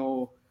when, you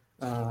know,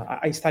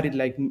 I started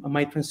like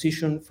my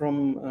transition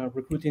from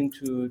recruiting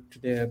to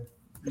the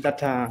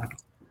data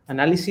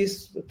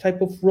analysis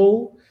type of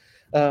role.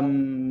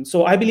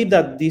 So I believe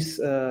that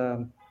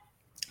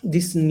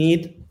this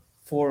need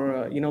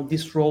for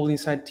this role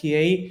inside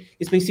TA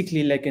is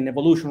basically like an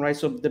evolution, right?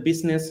 So the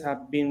business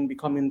have been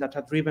becoming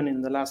data driven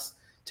in the last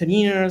 10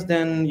 years.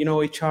 Then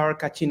HR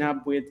catching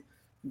up with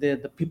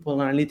the people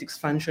analytics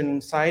function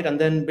inside, and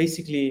then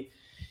basically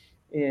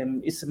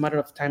it's a matter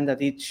of time that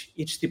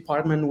each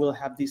department will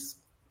have this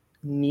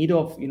need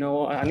of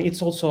and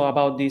it's also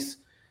about this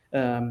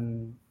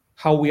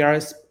how we are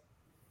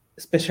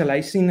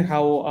specializing,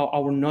 how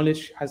our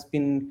knowledge has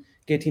been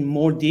getting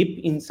more deep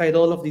inside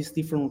all of these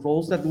different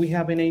roles that we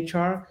have in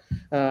HR.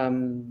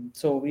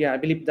 So yeah, I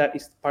believe that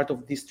is part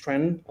of this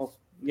trend of,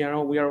 we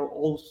are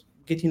all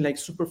getting like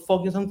super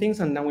focused on things,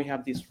 and now we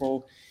have this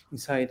role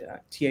inside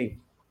TA.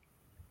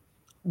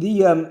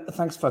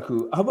 Thanks,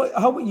 Faku. How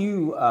about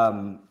you,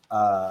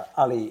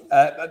 Ali?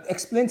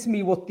 Explain to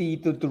me what the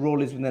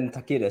role is within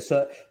Takeda.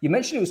 So you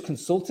mentioned it was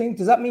consulting.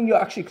 Does that mean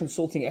you're actually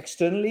consulting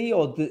externally,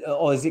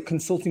 or is it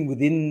consulting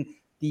within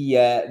the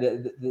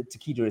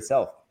Takeda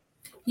itself?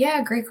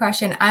 Yeah, great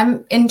question.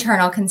 I'm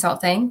internal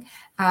consulting.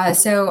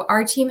 So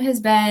our team has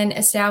been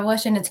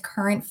established in its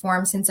current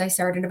form since I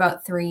started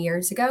about 3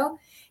 years ago.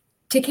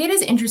 Takeda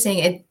is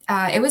interesting.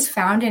 It was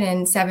founded in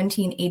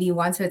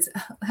 1781, so it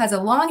has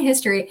a long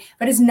history,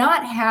 but has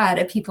not had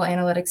a people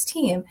analytics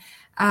team.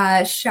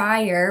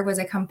 Shire was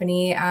a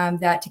company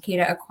that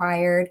Takeda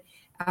acquired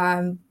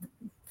 5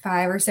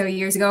 or so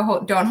years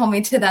ago. Don't hold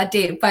me to that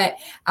date, but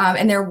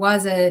and there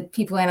was a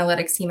people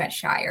analytics team at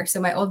Shire. So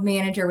my old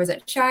manager was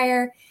at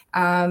Shire,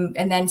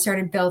 and then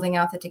started building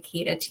out the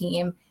Takeda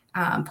team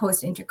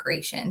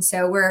post-integration.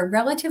 So we're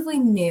relatively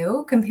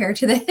new compared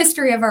to the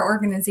history of our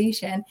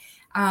organization,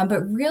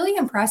 but really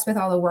impressed with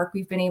all the work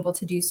we've been able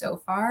to do so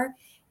far.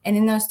 And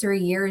in those 3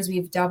 years,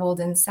 we've doubled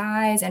in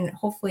size and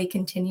hopefully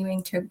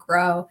continuing to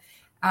grow.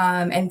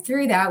 And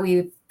through that,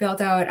 we've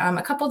built out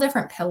a couple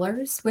different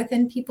pillars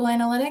within people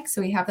analytics.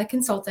 So we have the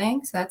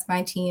consulting, so that's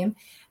my team.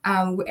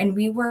 And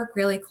we work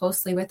really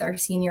closely with our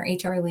senior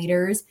HR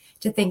leaders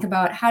to think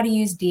about how to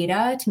use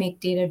data to make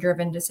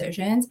data-driven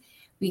decisions.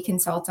 We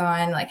consult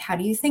on like, how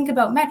do you think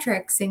about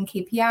metrics and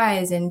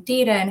KPIs and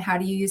data, and how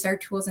do you use our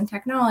tools and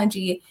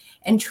technology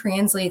and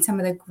translate some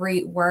of the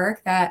great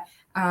work that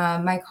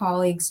my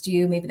colleagues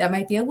do. Maybe that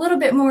might be a little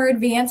bit more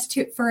advanced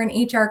for an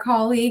HR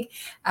colleague.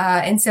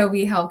 And so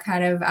we help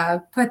kind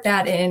of put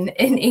that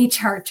in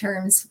HR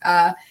terms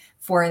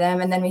for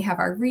them. And then we have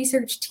our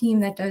research team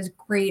that does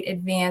great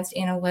advanced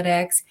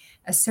analytics,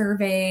 a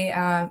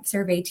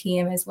survey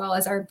team, as well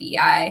as our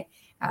BI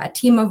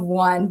team of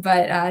one,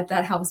 but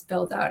that helps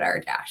build out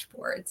our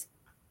dashboards.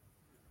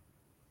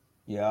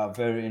 Yeah,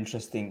 very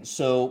interesting.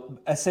 So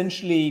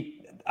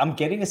essentially, I'm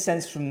getting a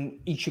sense from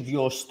each of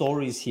your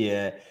stories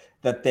here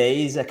that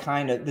there's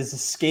a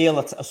scale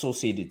that's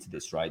associated to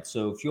this, right?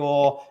 So if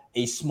you're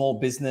a small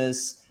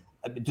business,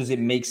 does it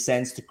make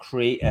sense to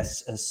create a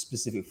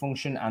specific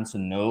function? Answer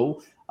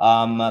no.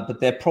 But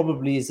there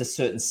probably is a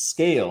certain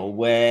scale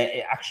where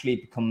it actually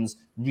becomes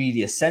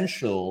really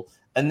essential.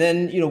 And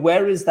then,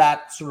 where is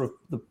that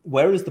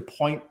where is the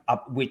point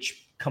at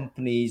which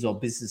companies or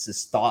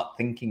businesses start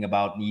thinking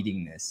about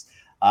needing this?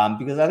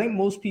 Because I think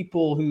most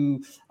people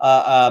who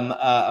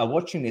are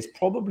watching this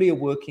probably are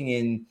working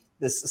in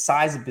the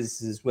size of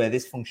businesses where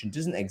this function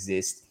doesn't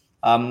exist.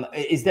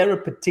 Is there a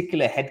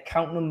particular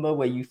headcount number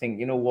where you think,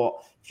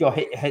 if your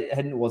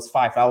head was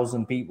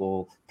 5,000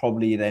 people,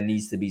 probably there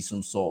needs to be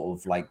some sort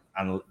of like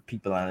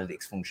people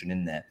analytics function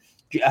in there?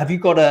 Have you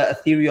got a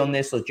theory on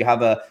this, or do you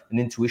have an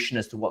intuition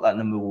as to what that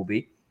number will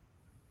be?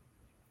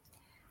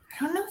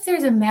 I don't know if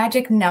there's a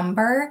magic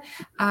number.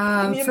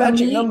 Give me a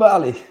magic number,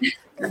 Ali.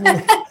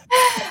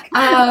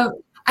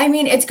 I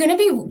mean, it's going to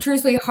be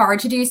truthfully hard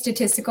to do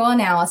statistical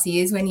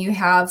analyses when you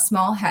have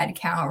small head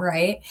count,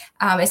 right?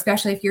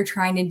 Especially if you're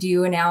trying to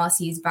do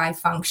analyses by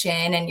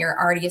function and you're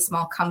already a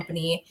small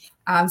company.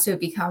 So it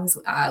becomes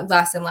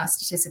less and less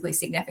statistically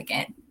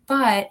significant.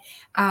 But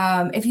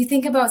if you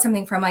think about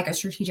something from like a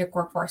strategic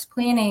workforce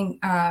planning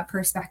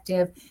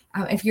perspective,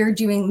 if you're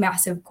doing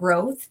massive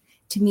growth,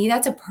 to me,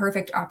 that's a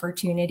perfect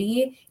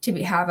opportunity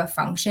to have a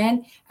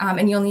function.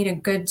 And you'll need a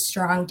good,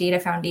 strong data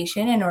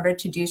foundation in order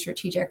to do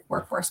strategic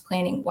workforce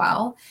planning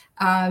well.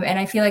 And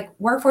I feel like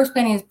workforce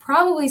planning is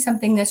probably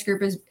something this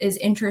group is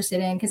interested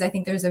in, because I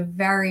think there's a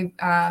very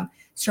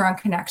strong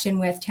connection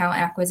with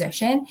talent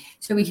acquisition.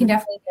 So we can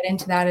definitely get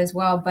into that as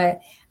well.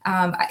 But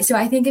so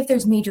I think if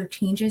there's major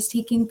changes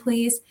taking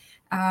place,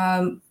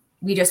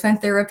 we just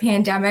went through a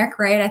pandemic,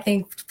 right? I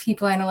think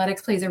people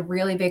analytics plays a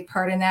really big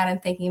part in that,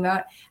 and thinking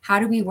about how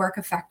do we work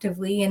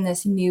effectively in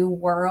this new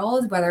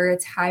world, whether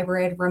it's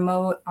hybrid,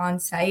 remote,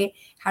 on-site.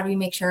 How do we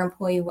make sure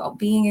employee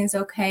well-being is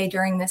okay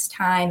during this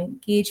time?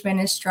 Engagement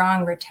is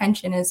strong,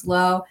 retention is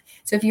low.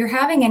 So if you're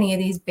having any of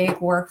these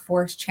big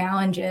workforce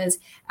challenges,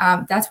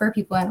 that's where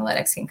people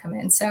analytics can come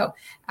in. So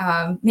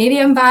maybe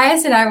I'm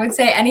biased and I would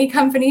say any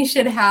company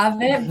should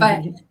have it,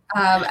 but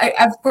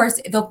of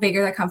course, the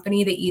bigger the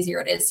company, the easier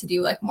it is to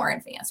do like more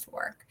advanced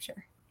work.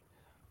 Sure.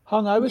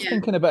 Hung, I was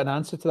thinking about an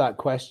answer to that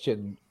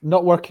question,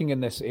 not working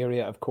in this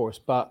area, of course,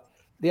 but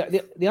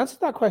the answer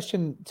to that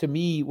question to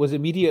me was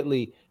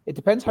immediately, it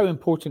depends how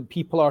important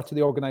people are to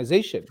the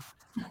organization.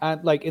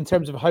 And like in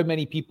terms of how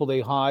many people they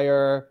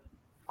hire,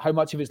 how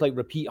much of it's like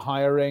repeat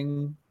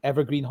hiring,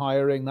 evergreen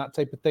hiring, that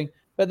type of thing.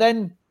 But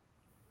then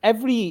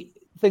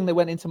everything that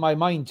went into my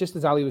mind, just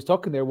as Ali was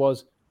talking there,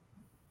 was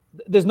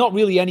there's not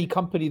really any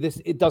company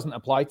it doesn't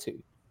apply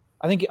to.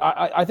 I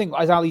think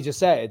as Ali just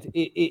said,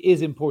 it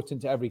is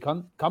important to every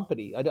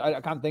company.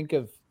 I can't think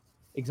of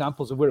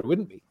examples of where it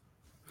wouldn't be.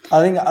 I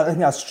think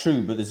that's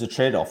true, but there's a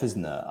trade-off,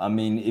 isn't there? I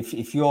mean,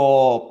 if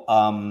you're,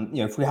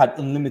 if we had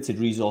unlimited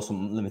resource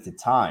and unlimited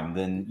time,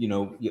 then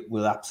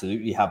we'll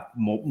absolutely have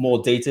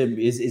more data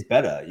is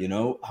better.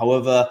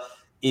 However,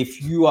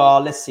 if you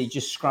are, let's say,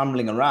 just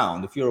scrambling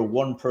around, if you're a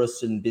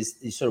one-person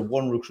business, sort of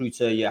one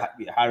recruiter, you're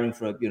hiring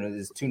for,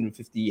 there's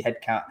 250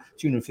 headcount,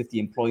 250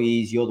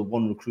 employees, you're the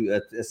one recruiter.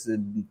 That's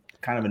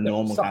kind of a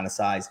normal kind of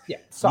size. Yeah,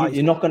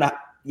 you're not gonna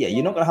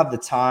have the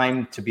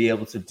time to be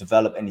able to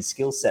develop any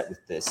skill set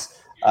with this.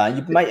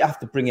 You might have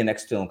to bring in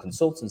external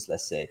consultants,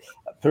 let's say.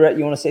 Piret,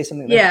 you want to say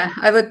something there? Yeah,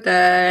 I would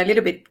a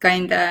little bit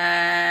kind of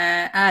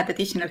add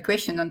additional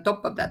question on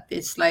top of that.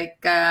 It's like,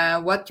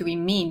 what do we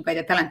mean by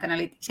the talent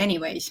analytics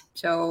anyways?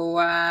 So,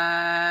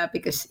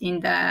 because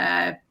in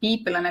the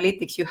people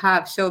analytics, you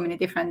have so many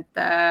different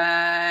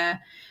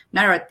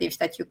narratives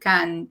that you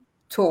can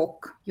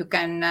talk, you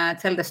can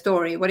tell the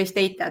story. What is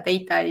data?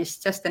 Data is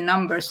just a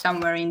number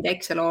somewhere in the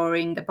Excel or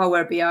in the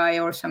Power BI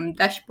or some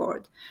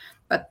dashboard.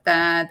 But the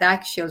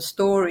actual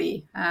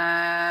story,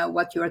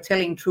 what you are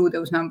telling through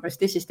those numbers,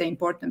 this is the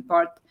important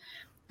part.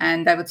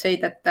 And I would say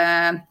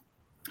that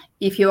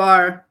if you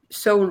are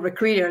sole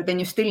recruiter, then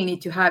you still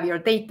need to have your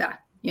data.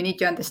 You need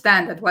to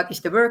understand that what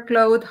is the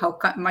workload, how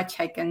much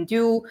I can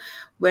do,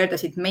 where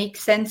does it make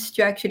sense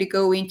to actually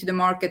go into the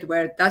market,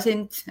 where it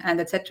doesn't,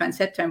 and et cetera,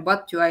 and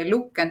what do I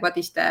look, and what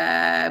is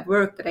the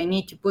work that I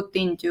need to put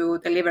in to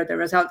deliver the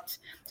results.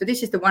 So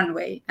this is the one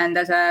way. And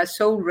as a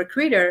sole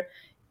recruiter,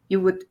 you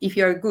would, if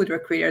you're a good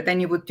recruiter, then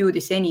you would do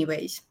this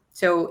anyways.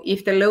 So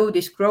if the load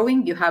is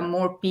growing, you have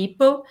more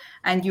people,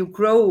 and you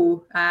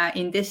grow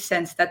in this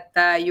sense that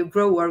you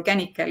grow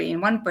organically.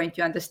 In one point,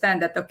 you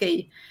understand that,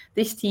 okay,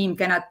 this team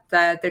cannot,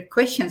 the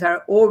questions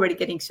are already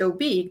getting so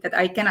big that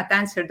I cannot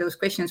answer those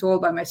questions all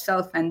by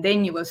myself. And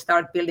then you will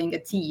start building a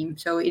team.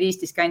 So it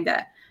is this kind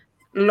of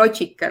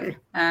logical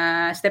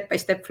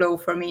step-by-step flow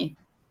for me.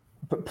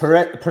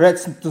 Perret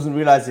doesn't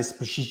realize this,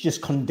 but she's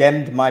just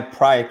condemned my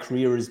prior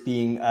career as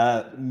being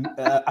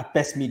at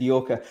best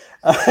mediocre.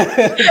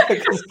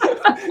 Because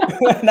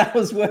when I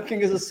was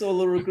working as a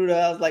solo recruiter,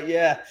 I was like,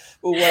 yeah,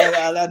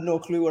 well, I had no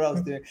clue what I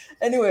was doing.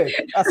 Anyway,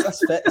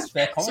 that's fair. It's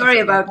fair comment. Sorry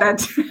about that.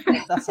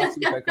 That's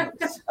absolutely fair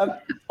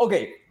comment.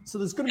 Okay, so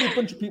there's going to be a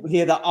bunch of people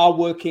here that are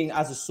working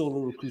as a solo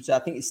recruiter. I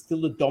think it's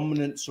still the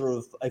dominant sort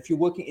of, if you're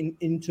working in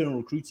internal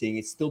recruiting,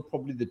 it's still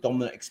probably the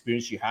dominant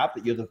experience you have,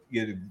 that you're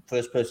the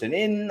first person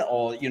in,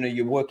 or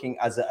you're working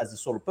as a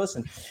solo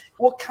person.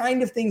 What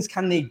kind of things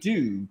can they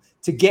do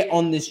to get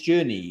on this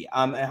journey?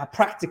 And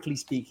practically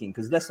speaking,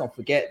 because let's not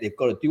forget, they've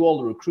got to do all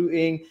the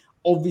recruiting.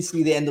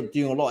 Obviously, they end up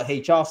doing a lot of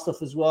HR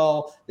stuff as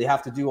well. They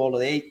have to do all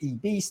of the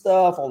EB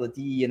stuff, all the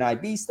DE and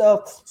IB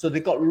stuff. So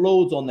they've got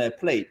loads on their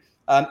plate.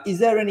 Is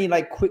there any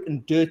quick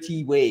and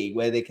dirty way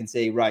where they can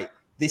say, right,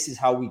 this is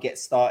how we get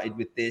started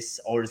with this?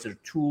 Or is there a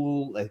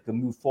tool that can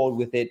move forward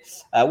with it?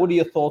 What are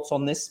your thoughts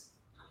on this?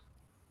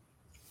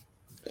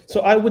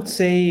 So I would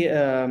say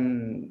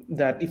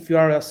that if you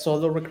are a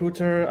solo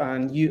recruiter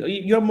and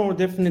you're more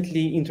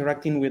definitely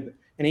interacting with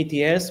an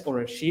ATS or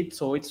a sheet,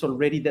 so it's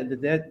already the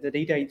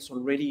data is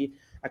already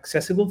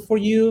accessible for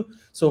you.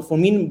 So for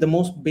me, the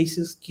most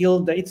basic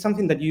skill, that it's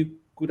something that you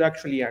could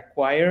actually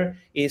acquire,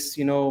 is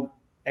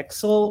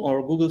Excel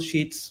or Google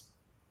Sheets,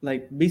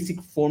 like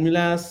basic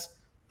formulas,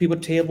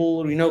 pivot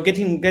table,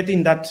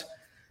 getting that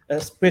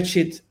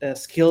spreadsheet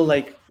skill,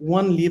 like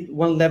one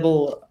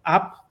level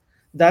up.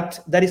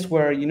 That is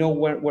where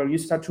where you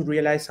start to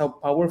realize how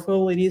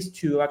powerful it is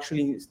to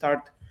actually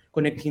start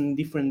connecting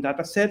different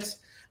data sets.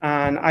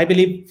 And I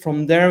believe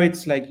from there,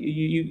 it's like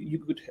you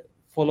could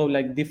follow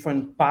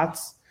different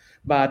paths.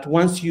 But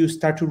once you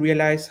start to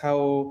realize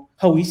how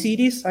easy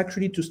it is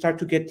actually to start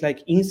to get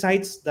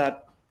insights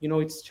that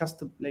it's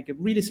just a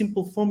really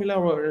simple formula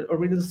or a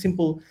really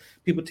simple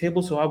pivot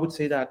table. So I would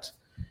say that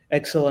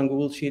Excel and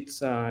Google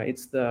Sheets,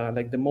 it's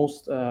the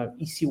most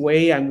easy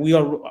way, and we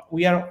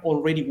are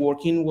already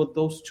working with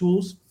those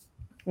tools,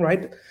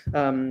 right?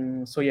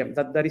 So yeah,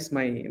 that is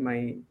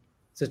my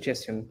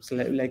suggestion. It's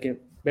like a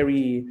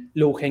very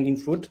low hanging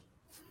fruit.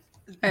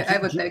 I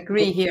would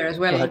agree here as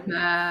well.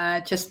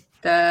 Just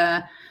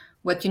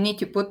what you need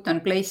to put on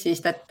place is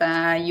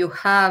that you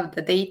have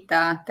the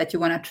data that you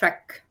want to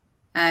track,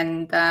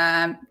 and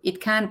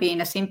it can be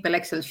in a simple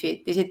Excel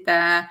sheet. Is it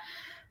the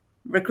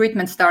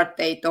recruitment start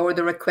date or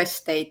the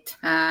request date?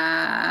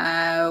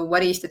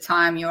 What is the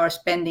time you are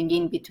spending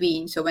in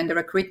between? So when the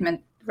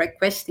recruitment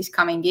request is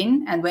coming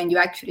in and when you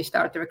actually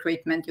start the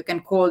recruitment, you can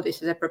call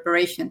this as a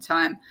preparation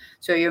time.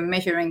 So you're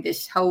measuring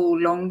this, how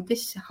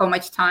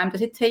much time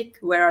does it take?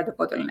 Where are the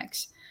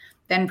bottlenecks?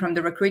 Then from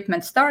the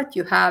recruitment start,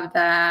 you have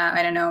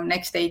the,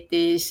 next date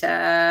is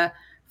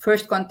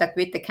first contact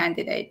with the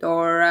candidate,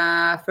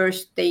 or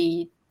first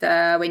date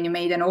when you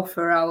made an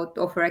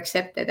offer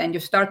accepted, and you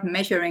start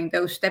measuring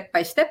those step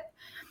by step.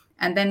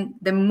 And then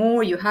the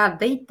more you have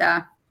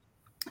data,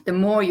 the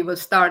more you will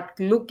start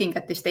looking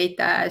at this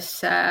data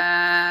as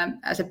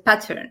a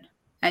pattern,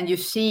 and you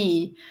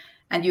see,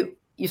 and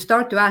you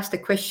start to ask the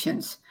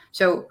questions.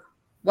 So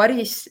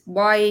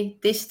why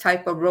this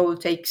type of role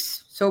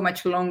takes so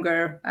much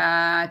longer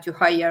to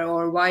hire,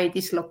 or why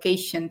this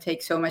location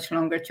takes so much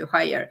longer to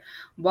hire,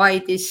 why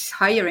this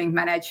hiring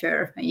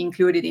manager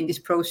included in this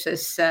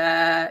process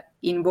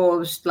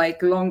involves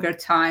longer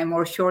time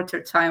or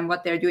shorter time,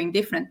 what they're doing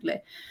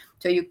differently.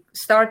 So you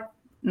start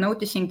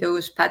noticing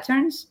those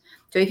patterns.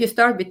 So if you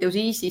start with those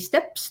easy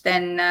steps,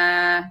 then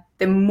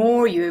the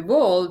more you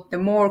evolve, the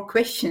more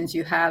questions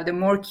you have, the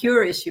more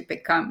curious you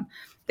become.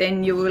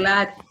 Then you will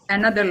add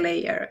another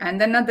layer and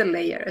another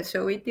layer.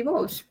 So it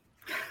evolves.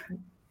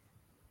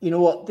 You know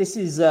what? This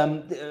is,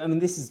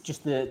 this is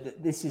just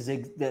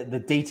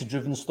the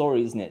data-driven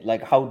story, isn't it?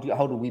 Like, how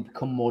do we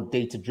become more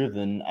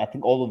data-driven? I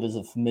think all of us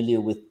are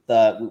familiar with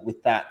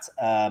that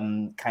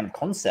kind of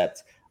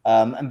concept,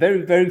 and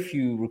very, very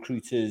few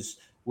recruiters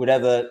would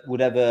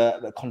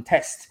ever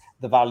contest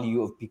the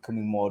value of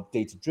becoming more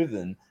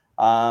data-driven.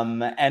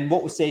 And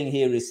what we're saying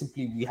here is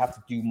simply we have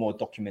to do more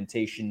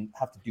documentation,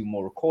 have to do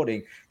more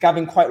recording.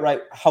 Gavin, quite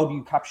right. How do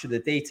you capture the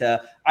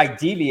data?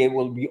 Ideally, it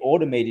will be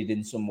automated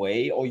in some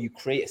way, or you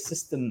create a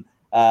system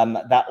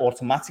that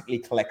automatically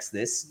collects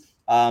this.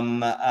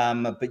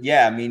 But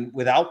yeah,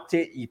 without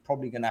it, you're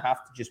probably going to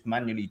have to just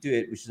manually do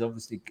it, which is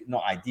obviously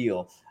not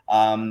ideal.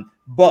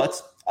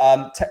 But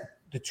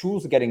the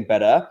tools are getting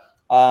better.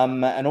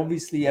 And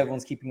obviously,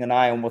 everyone's keeping an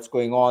eye on what's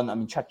going on.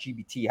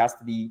 ChatGPT has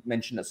to be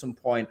mentioned at some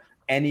point.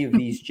 Any of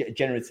these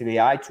generative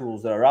AI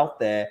tools that are out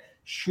there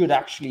should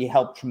actually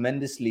help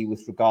tremendously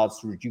with regards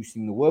to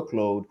reducing the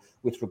workload,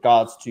 with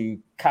regards to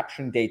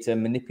capturing data,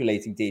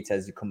 manipulating data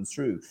as it comes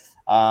through.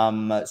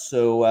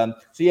 So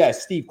yeah,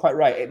 Steve, quite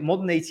right.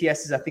 Modern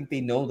ATSs, I think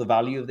they know the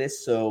value of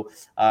this. So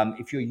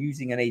if you're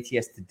using an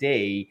ATS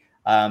today,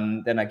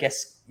 then I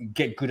guess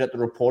get good at the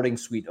reporting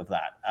suite of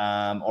that,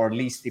 or at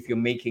least if you're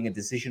making a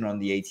decision on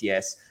the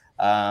ATS,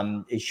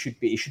 it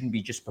shouldn't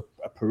be just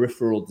a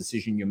peripheral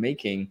decision you're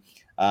making.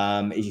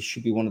 It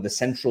should be one of the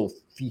central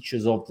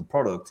features of the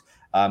product.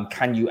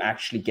 Can you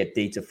actually get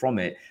data from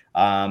it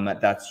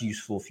that's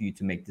useful for you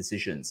to make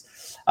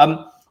decisions?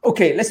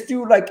 Okay, let's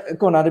do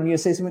go on, Adam, you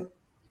say something?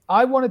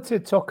 I wanted to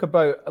talk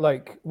about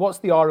what's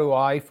the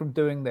ROI from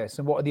doing this,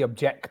 and what are the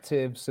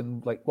objectives,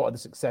 and what are the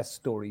success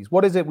stories?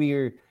 What is it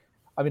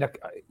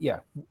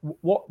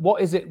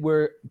what is it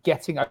we're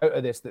getting out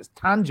of this that's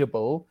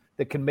tangible,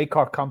 that can make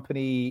our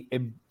company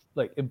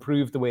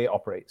improve the way it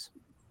operates?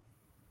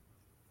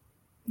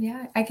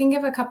 Yeah, I can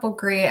give a couple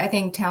great, I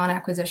think, talent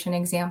acquisition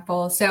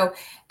examples. So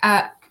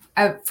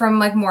from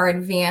more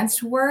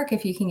advanced work,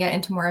 if you can get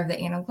into more of the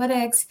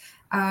analytics,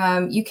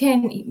 you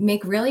can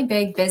make really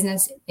big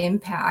business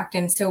impact.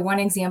 And so one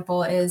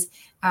example is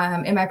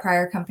in my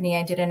prior company,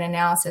 I did an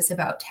analysis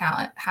about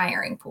talent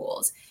hiring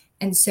pools.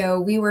 And so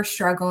we were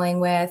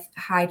struggling with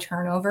high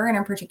turnover in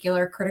a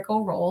particular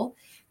critical role.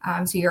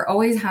 So you're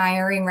always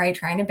hiring, right?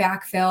 Trying to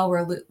backfill.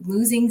 We're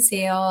losing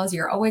sales.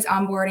 You're always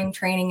onboarding,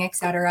 training, et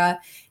cetera.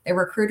 The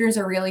recruiters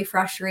are really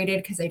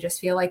frustrated because they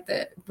just feel like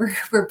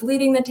we're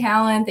bleeding the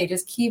talent. They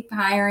just keep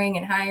hiring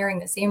and hiring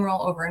the same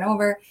role over and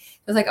over.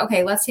 So it's like,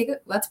 okay,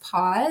 let's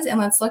pause and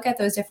let's look at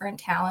those different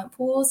talent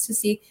pools to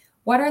see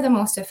what are the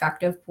most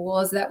effective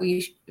pools that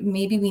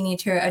maybe we need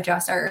to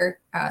adjust our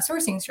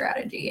sourcing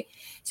strategy.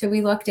 So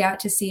we looked at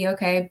to see,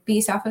 okay,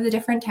 based off of the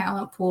different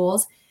talent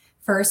pools,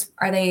 first,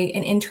 are they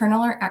an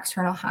internal or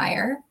external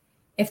hire?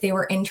 If they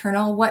were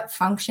internal, what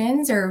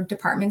functions or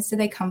departments do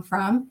they come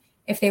from?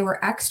 If they were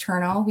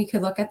external, we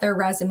could look at their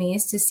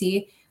resumes to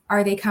see,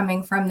 are they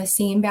coming from the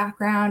same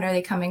background? Are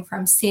they coming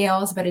from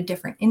sales, but a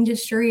different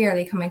industry? Are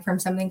they coming from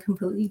something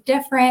completely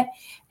different?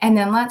 And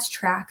then let's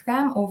track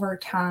them over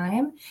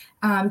time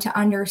to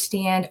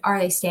understand, are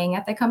they staying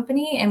at the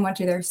company and what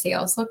do their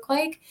sales look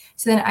like?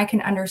 So then I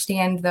can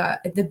understand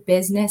the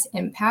business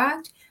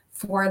impact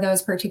for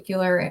those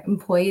particular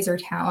employees or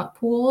talent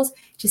pools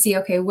to see,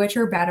 okay, which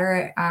are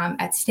better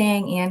at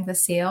staying and the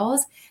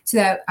sales. So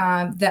that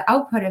the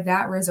output of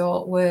that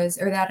result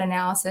that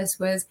analysis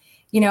was,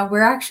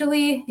 we're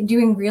actually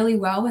doing really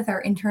well with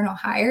our internal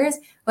hires.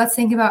 Let's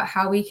think about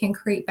how we can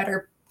create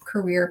better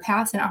career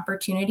paths and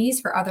opportunities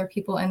for other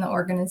people in the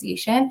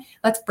organization.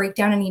 Let's break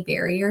down any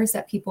barriers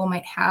that people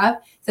might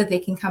have so that they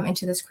can come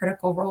into this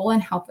critical role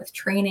and help with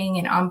training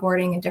and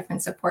onboarding and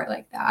different support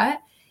like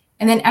that.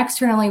 And then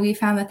externally, we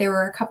found that there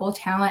were a couple of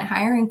talent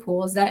hiring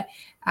pools that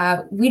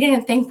we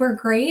didn't think were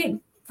great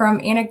from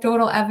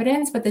anecdotal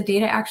evidence, but the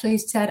data actually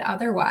said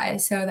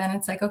otherwise. So then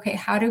it's like, okay,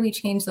 how do we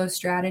change those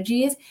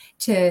strategies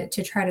to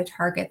try to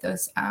target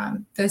those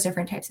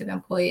different types of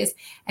employees?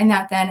 And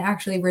that then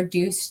actually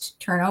reduced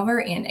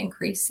turnover and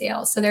increased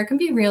sales. So there can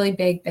be really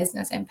big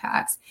business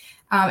impacts.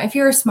 If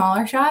you're a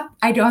smaller shop,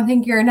 I don't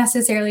think you're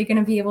necessarily going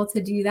to be able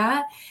to do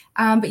that.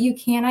 But you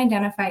can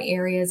identify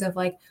areas of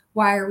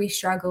why are we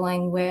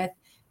struggling with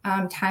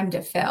time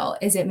to fill?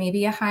 Is it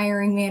maybe a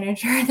hiring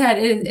manager that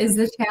is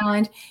the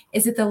challenge?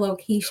 Is it the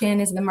location?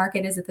 Is it the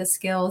market? Is it the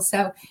skills?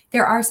 So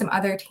there are some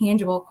other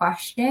tangible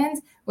questions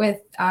with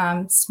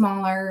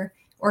smaller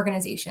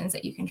organizations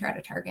that you can try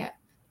to target.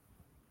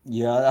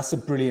 Yeah, that's a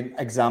brilliant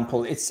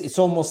example. It's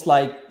almost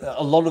like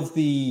a lot of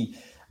the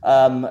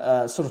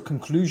sort of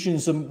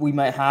conclusions we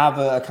might have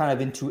are kind of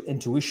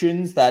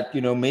intuitions that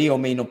may or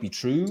may not be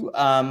true.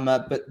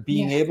 But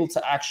being able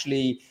to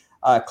actually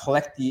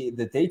collect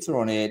the data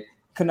on it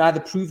can either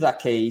prove that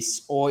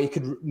case, or it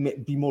could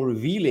be more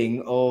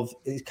revealing of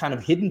kind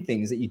of hidden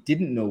things that you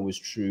didn't know was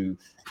true,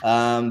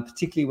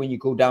 particularly when you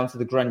go down to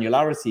the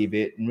granularity of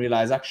it and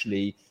realize,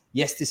 actually,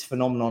 yes, this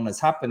phenomenon is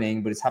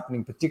happening, but it's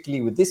happening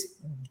particularly with this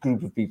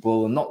group of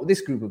people and not with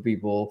this group of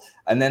people.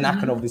 And then that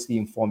can obviously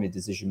inform your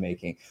decision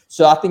making.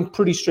 So I think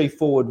pretty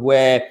straightforward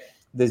where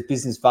there's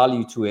business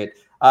value to it.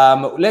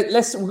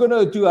 We're going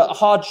to do a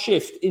hard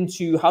shift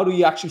into how do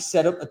you actually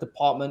set up a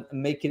department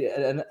and make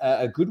it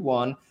a good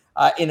one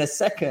in a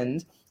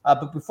second.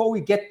 But before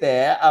we get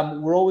there,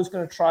 we're always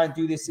going to try and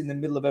do this in the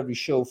middle of every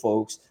show,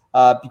 folks,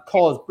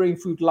 because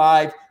Brainfood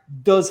Live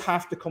does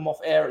have to come off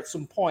air at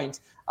some point.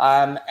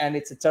 And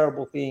it's a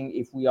terrible thing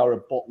if we are a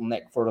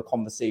bottleneck for a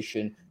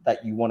conversation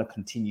that you want to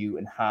continue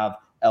and have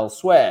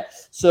elsewhere.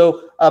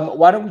 So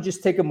why don't we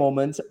just take a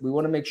moment? We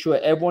want to make sure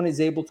everyone is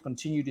able to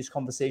continue this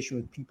conversation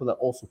with people that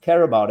also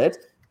care about it.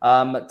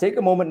 Take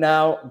a moment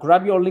now,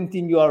 grab your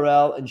LinkedIn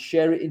URL and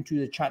share it into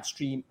the chat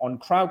stream on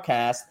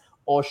Crowdcast,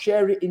 or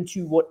share it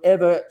into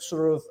whatever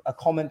sort of a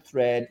comment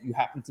thread you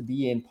happen to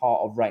be in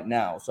part of right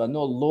now. So I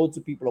know loads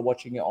of people are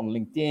watching it on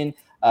LinkedIn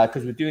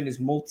because we're doing this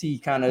multi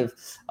kind of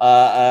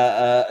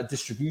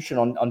distribution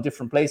on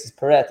different places.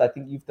 Perrette, I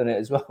think you've done it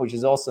as well, which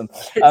is awesome.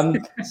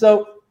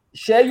 So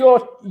share your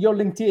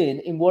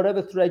LinkedIn in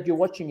whatever thread you're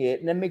watching it,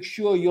 and then make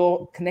sure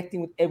you're connecting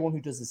with everyone who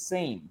does the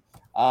same.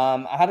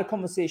 I had a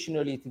conversation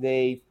earlier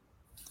today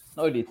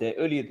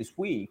earlier this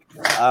week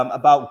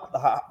about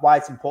why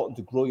it's important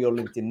to grow your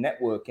LinkedIn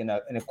network in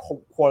a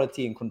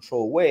quality and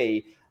control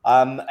way.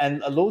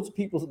 And loads of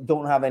people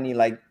don't have any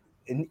like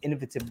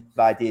innovative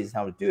ideas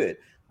how to do it.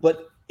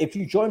 But if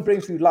you join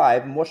Brainfood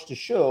Live and watch the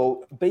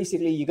show,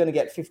 basically you're going to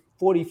get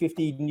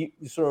 50 new,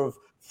 sort of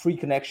free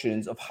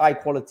connections of high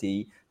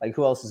quality. Like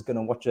who else is going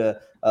to watch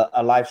a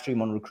live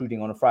stream on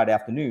recruiting on a Friday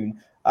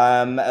afternoon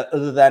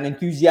other than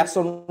enthusiasts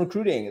on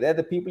recruiting? They're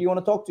the people you want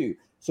to talk to.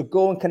 So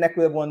go and connect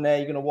with everyone there.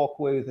 You're going to walk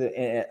away with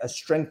a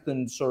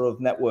strengthened sort of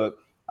network,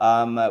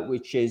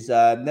 which is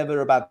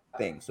never a bad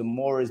thing. So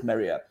more is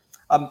merrier.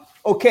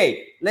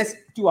 Okay, let's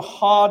do a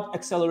hard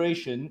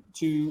acceleration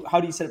to how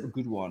do you set up a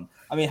good one?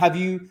 I mean, have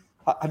you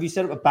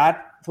set up a bad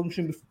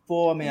function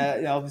before? I mean,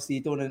 obviously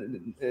you don't want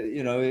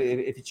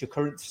to, if it's your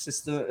current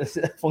system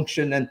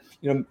function, and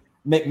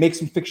make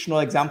some fictional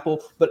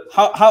example. But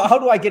how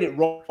do I get it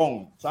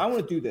wrong? So I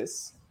want to do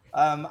this.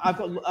 I've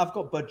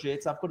got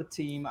budgets. I've got a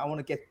team. I want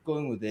to get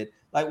going with it.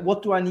 Like,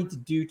 what do I need to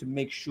do to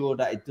make sure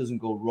that it doesn't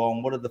go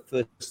wrong? What are the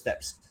first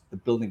steps, the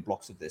building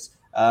blocks of this?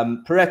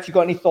 Piret, you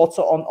got any thoughts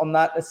on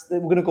that? We're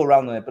going to go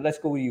around on it, but let's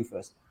go with you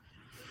first.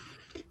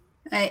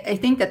 I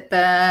think that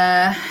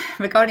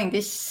regarding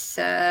this,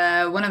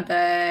 one of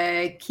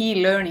the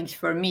key learnings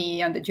for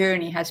me on the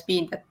journey has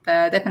been that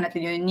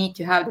definitely you need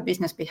to have the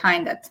business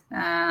behind it,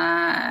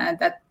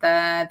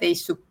 that they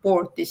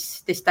support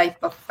this type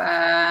of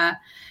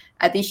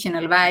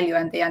additional value,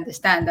 and they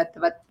understand that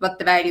what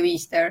the value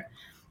is there.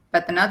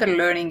 But another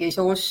learning is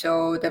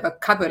also the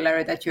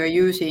vocabulary that you're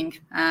using,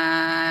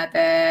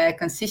 the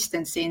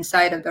consistency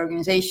inside of the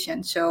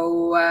organization.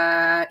 So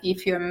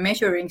if you're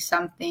measuring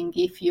something,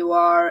 if you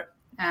are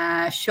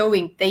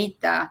showing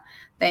data,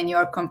 then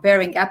you're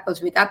comparing apples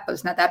with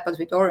apples, not apples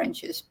with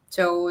oranges.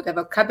 So the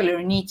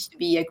vocabulary needs to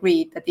be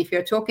agreed, that if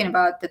you're talking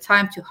about the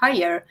time to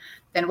hire,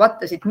 then what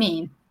does it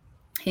mean?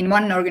 In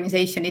one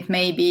organization, it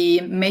may be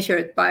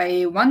measured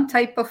by one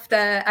type of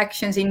the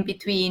actions in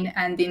between,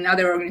 and in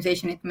other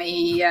organization, it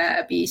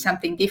may be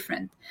something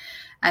different.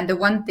 And the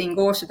one thing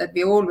also that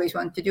we always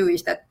want to do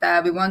is that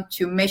we want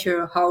to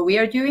measure how we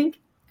are doing.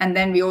 And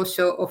then we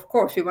also, of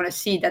course, we want to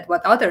see that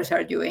what others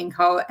are doing,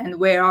 how and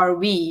where are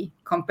we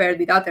compared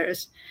with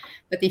others.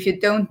 But if you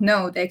don't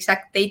know the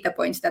exact data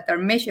points that are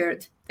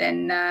measured,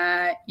 then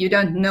you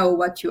don't know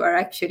what you are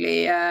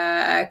actually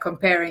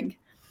comparing.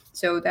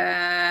 So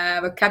the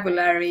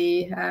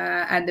vocabulary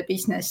and the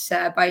business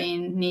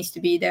buy-in needs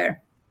to be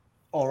there.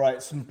 All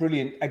right, some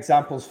brilliant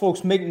examples.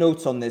 Folks, make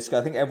notes on this.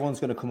 I think everyone's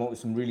going to come up with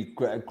some really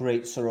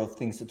great sort of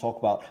things to talk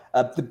about.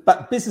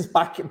 The business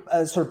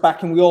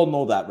backing, we all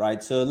know that,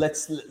 right? So I'm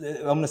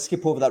going to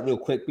skip over that real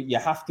quick, but you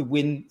have to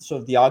win sort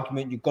of the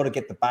argument. You've got to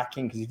get the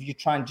backing, because if you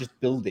try and just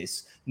build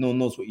this, no one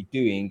knows what you're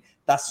doing.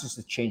 That's just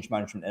a change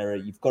management error.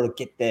 You've got to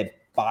get their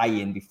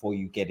buy-in before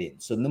you get in.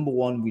 So number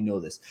one, we know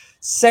this.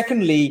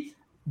 Secondly,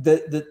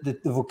 the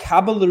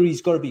vocabulary's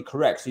got to be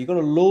correct. So you've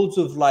got loads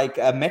of like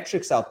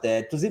metrics out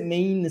there. Does it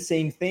mean the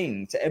same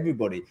thing to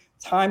everybody?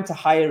 Time to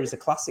hire is a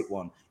classic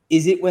one.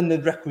 Is it when the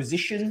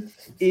requisition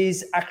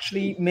is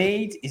actually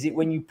made? Is it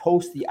when you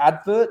post the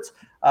advert?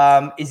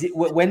 Is it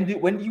when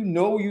do you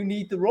know you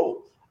need the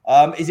role?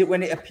 Is it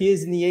when it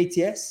appears in the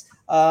ATS?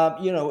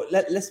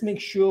 Let's make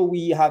sure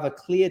we have a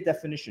clear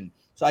definition.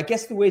 So I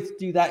guess the way to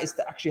do that is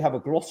to actually have a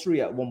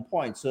glossary at one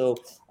point. So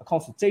a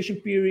consultation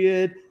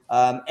period,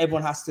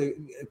 everyone has to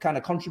kind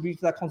of contribute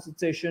to that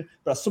consultation.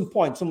 But at some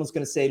point, someone's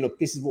going to say, look,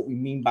 this is what we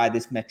mean by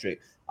this metric.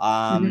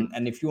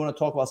 And if you want to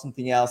talk about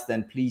something else,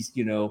 then please,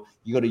 you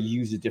got to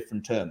use a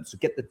different term. So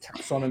get the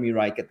taxonomy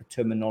right, get the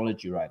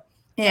terminology right.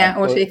 Yeah,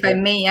 also, if I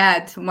may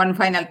add one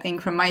final thing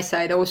from my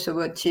side also,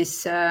 which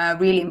is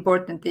really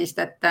important, is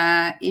that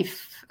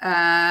if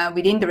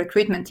within the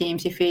recruitment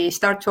teams, if we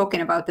start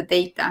talking about the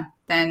data,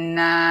 then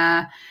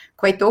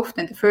quite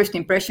often the first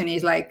impression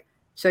is like,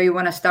 so you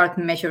want to start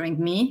measuring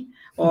me?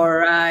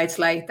 Or it's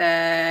like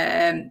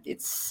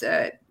it's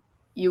not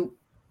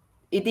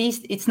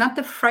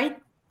the fright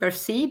per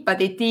se,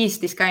 but it is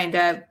this kind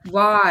of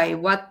why,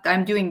 what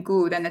I'm doing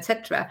good, and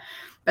etc.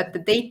 But the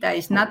data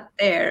is not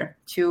there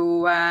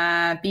to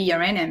be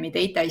your enemy.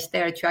 Data is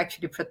there to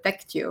actually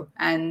protect you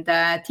and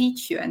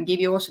teach you and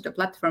give you also the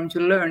platform to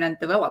learn and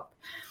develop.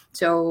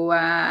 So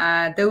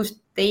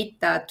those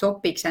data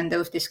topics and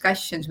those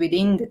discussions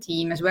within the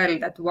team as well,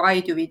 that why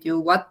do we do,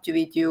 what do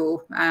we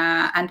do,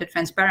 and the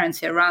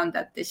transparency around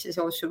that, this is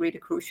also really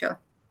crucial.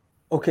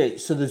 Okay,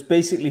 so there's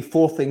basically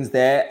four things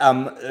there.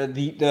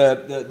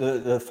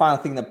 The final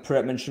thing that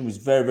Piret mentioned was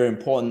very, very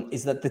important,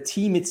 is that the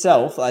team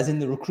itself, as in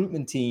the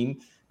recruitment team,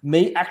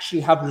 may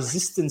actually have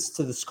resistance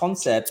to this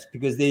concept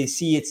because they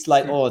see it's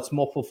like, oh, it's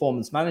more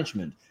performance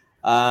management.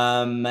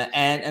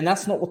 And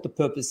that's not what the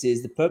purpose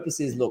is. The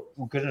purpose is, look,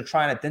 we're going to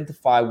try and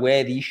identify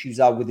where the issues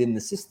are within the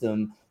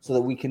system so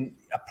that we can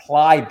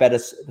apply better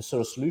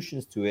sort of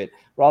solutions to it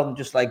rather than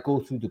just like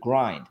go through the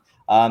grind.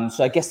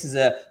 So I guess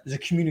there's a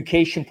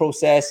communication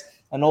process.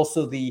 and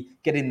also the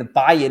getting the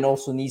buy-in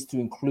also needs to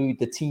include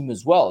the team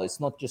as well. It's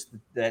not just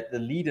the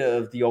leader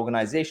of the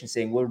organization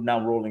saying we're now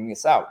rolling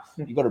this out.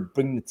 You've got to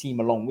bring the team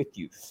along with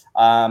you.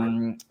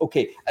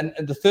 Okay, and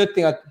the third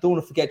thing I don't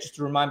want to forget, just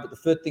to remind, but the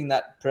third thing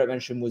that Brett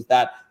mentioned was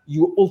that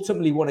you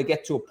ultimately want to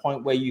get to a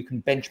point where you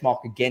can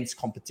benchmark against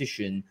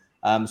competition.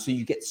 So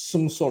you get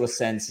some sort of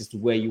sense as to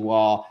where you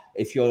are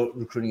if you're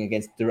recruiting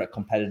against direct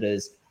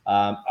competitors,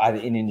 either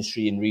in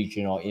industry, in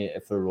region, or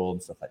for a role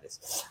and stuff like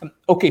this.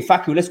 Okay,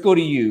 Faku, let's go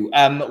to you.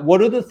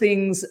 What other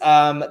things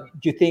do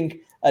you think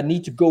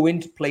need to go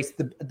into place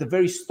at the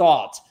very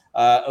start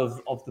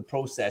of the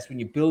process when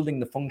you're building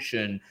the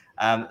function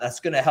that's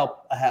going to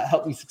help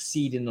you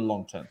succeed in the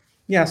long term?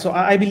 Yeah, so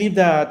I believe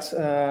that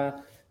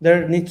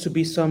there needs to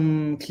be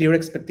some clear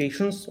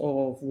expectations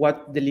of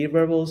what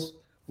deliverables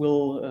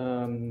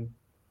will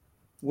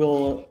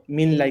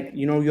mean, like,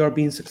 you're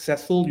being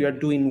successful, you're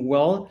doing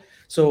well.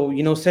 So,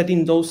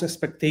 setting those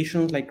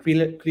expectations, like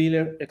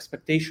clear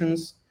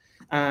expectations.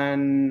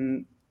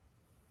 And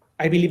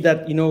I believe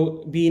that,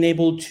 being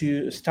able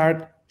to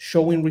start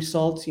showing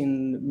results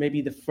in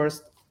maybe the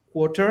first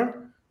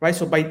quarter, right?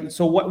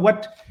 So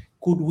what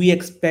could we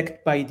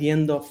expect by the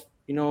end of,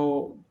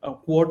 a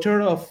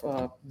quarter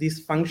of this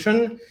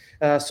function?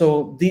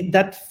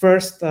 That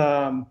first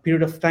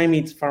period of time,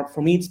 it's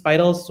for me, it's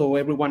vital. So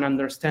everyone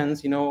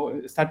understands,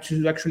 start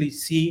to actually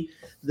see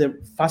the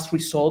fast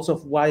results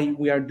of why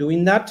we are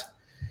doing that.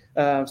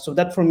 So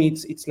that for me,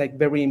 it's like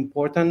very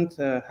important,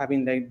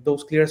 having like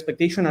those clear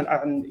expectations.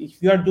 And if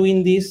you are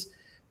doing this,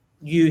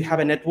 you have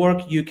a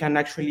network, you can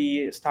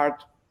actually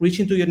start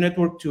reaching to your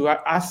network to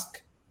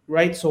ask,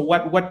 right? So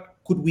what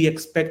could we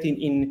expect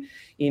in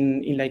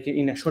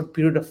a short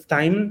period of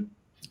time?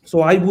 So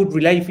I would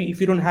rely, if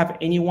you don't have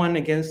anyone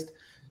against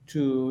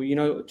to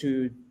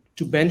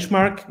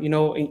benchmark,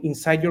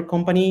 inside your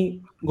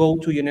company, go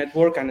to your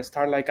network and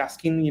start like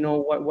asking,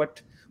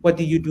 what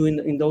do you do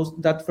in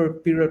that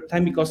first period of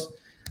time? Because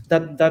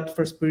that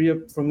first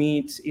period for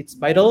me, it's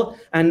vital.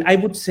 And I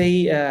would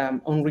say,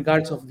 on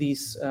regards of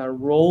this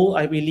role,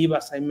 I believe,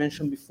 as I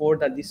mentioned before,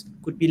 that this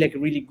could be like a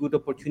really good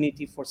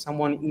opportunity for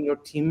someone in your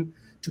team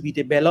to be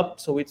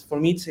developed. So for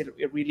me, it's a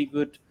really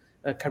good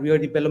career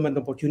development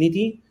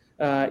opportunity.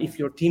 If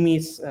your team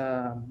is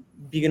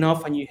big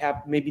enough and you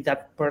have maybe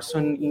that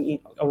person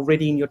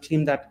already in your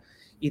team that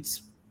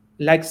it's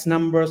likes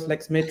numbers,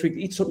 likes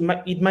metrics,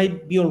 it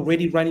might be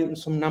already running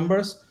some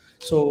numbers.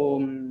 So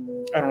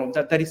I don't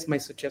know, that is my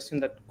suggestion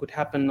that could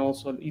happen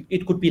also.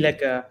 It could be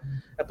like a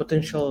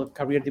potential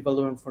career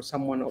development for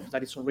someone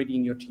that is already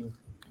in your team.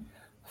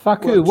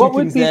 Faku, what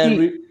would be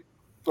the...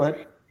 Go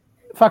ahead.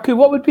 Faku,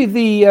 what would be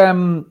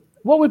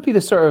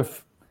the sort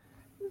of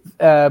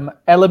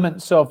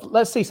elements of,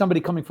 let's say,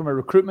 somebody coming from a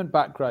recruitment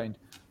background?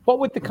 What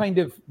would the kind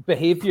of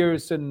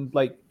behaviors and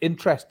like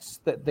interests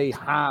that they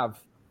have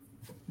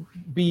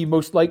be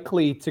most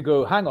likely to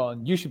go, hang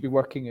on, you should be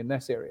working in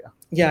this area?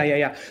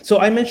 Yeah. So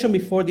I mentioned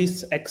before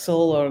this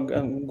Excel or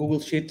Google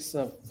Sheets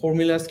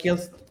formula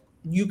skills.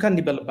 You can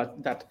develop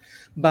that.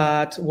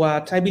 But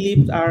what I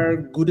believe are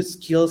good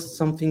skills,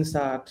 some things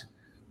that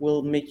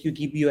will make you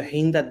give you a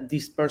hint that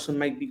this person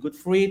might be good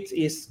for it,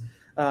 is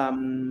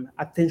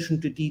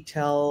attention to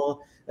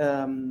detail,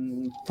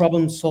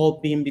 problem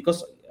solving.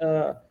 Because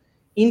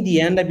in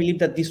the end, I believe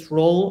that this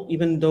role,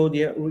 even though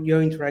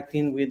you're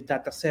interacting with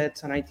data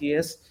sets and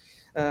ITS,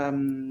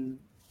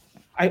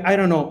 I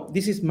don't know.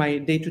 This is my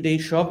day-to-day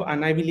job,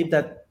 and I believe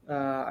that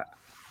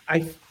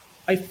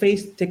I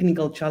face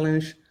technical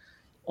challenge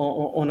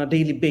on a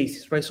daily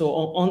basis, right? So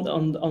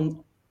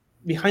on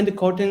behind the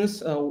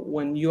curtains,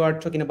 when you are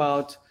talking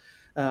about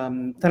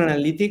talent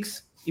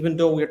analytics, even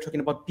though we're talking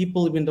about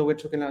people, even though we're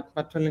talking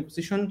about talent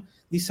acquisition,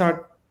 these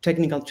are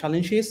technical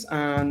challenges,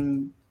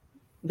 and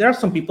there are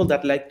some people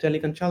that like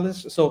technical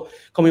challenges. So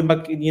coming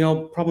back,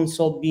 problem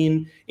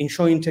solving,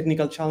 ensuring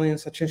technical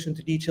challenge, attention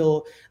to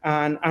detail.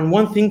 And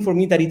one thing for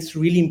me that it's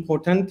really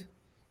important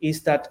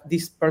is that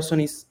this person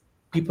is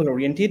people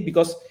oriented,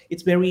 because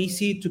it's very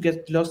easy to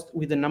get lost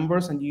with the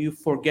numbers and you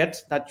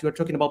forget that you're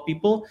talking about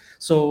people.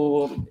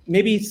 So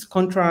maybe it's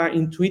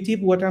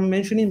counterintuitive what I'm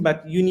mentioning,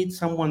 but you need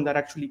someone that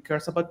actually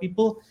cares about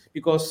people,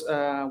 because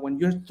when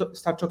you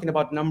start talking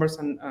about numbers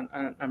and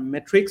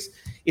metrics,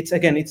 it's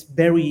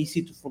very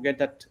easy to forget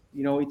that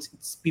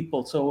it's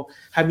people. So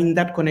having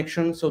that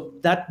connection, so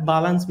that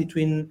balance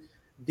between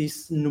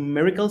this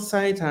numerical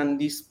side and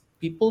this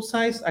people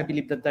side, I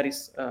believe that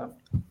is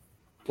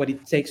what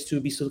it takes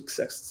to be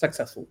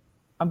successful.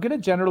 I'm going to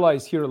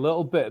generalize here a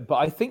little bit, but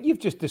I think you've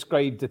just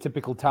described a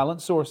typical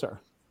talent sourcer.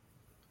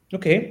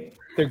 Okay.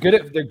 They're good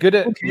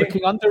at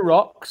looking under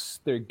rocks.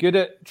 They're good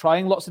at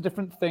trying lots of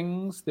different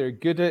things. They're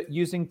good at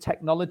using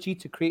technology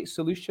to create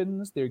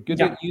solutions. They're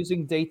good at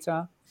using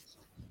data.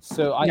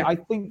 So I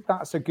think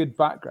that's a good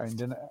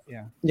background in it.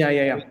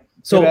 Yeah.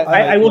 So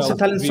I was a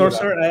talent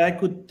sourcer. I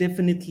could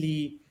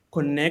definitely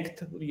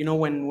connect,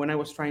 when I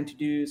was trying to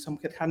do some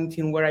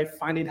headhunting, where I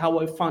find it, how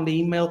I found the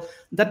email,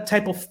 that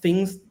type of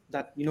things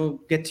that,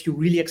 gets you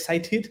really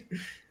excited.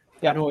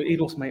 I know it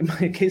was my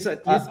case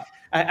at least.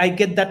 I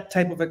get that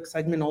type of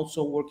excitement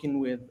also working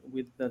with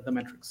the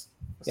metrics.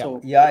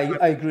 So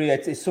I agree.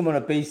 It's someone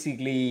who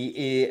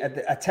basically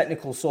a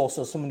technical source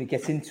or someone who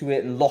gets into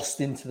it and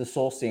lost into the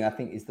sourcing, I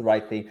think is the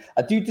right thing.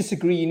 I do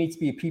disagree. You need to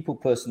be a people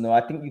person, though.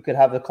 I think you could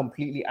have a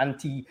completely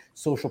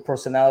anti-social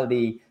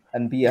personality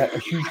and be a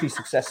hugely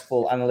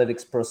successful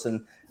analytics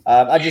person.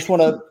 I just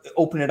want to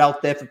open it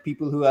out there for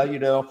people who are,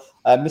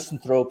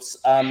 misanthropes.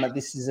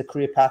 This is a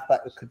career path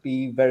that could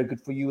be very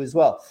good for you as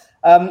well.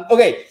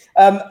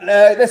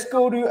 Let's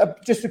go to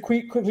just to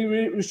quickly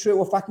reiterate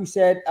what Faku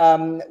said,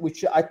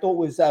 which I thought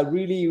was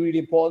really, really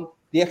important.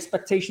 The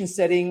expectation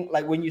setting,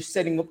 like when you're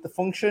setting up the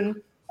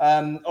function,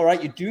 all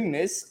right, you're doing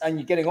this and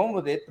you're getting on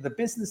with it, but the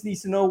business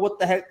needs to know what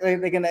the heck they're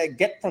going to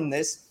get from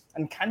this,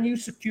 and can you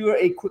secure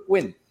a quick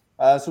win?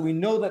 So we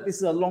know that this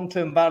is a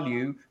long-term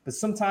value, but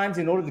sometimes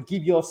in order to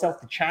give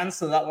yourself the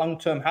chance of that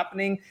long-term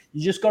happening,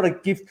 you just got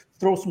to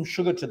throw some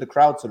sugar to the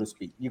crowd, so to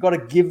speak. You got to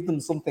give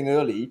them something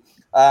early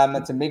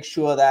and to make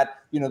sure that,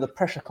 the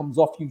pressure comes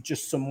off you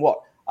just somewhat.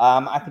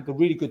 I think a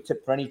really good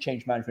tip for any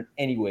change management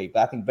anyway,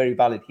 but I think very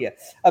valid here.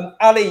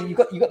 Ali, you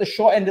got the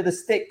short end of the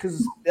stick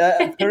because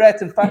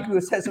Perret and Faku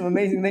have said some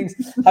amazing things.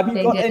 Have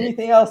you got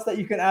anything else that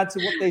you can add to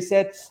what they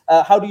said?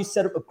 How do you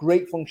set up a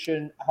great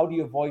function? How do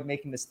you avoid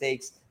making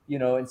mistakes,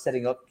 in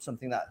setting up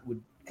something that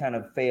would kind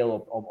of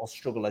fail or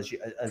struggle as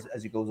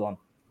it goes on?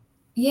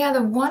 Yeah,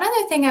 the one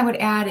other thing I would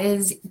add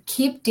is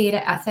keep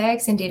data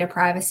ethics and data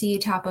privacy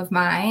top of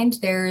mind.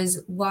 There's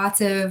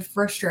lots of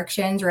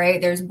restrictions,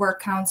 right? There's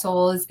work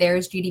councils,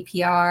 there's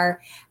GDPR,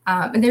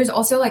 and there's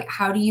also like,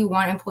 how do you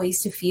want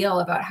employees to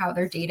feel about how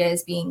their data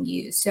is being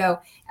used? So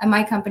at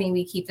my company,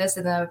 we keep this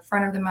in the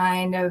front of the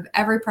mind of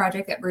every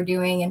project that we're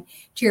doing. And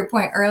to your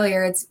point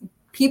earlier, it's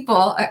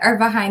people are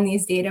behind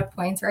these data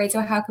points, right?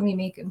 So how can we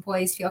make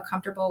employees feel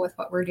comfortable with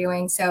what we're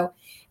doing? So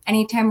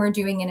anytime we're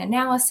doing an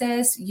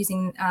analysis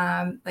using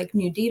like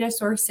new data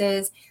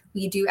sources,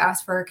 we do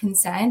ask for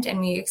consent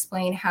and we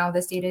explain how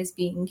this data is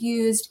being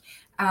used.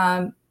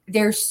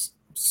 There's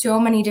so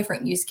many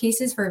different use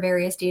cases for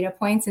various data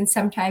points. And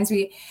sometimes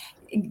we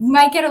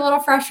might get a little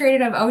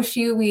frustrated of, oh,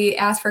 shoot, we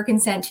asked for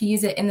consent to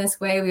use it in this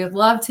way. We would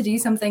love to do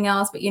something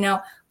else, but,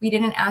 we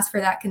didn't ask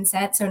for that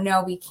consent. So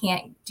no, we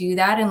can't do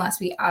that unless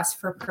we ask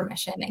for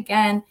permission.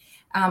 Again,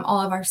 all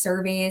of our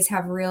surveys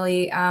have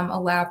really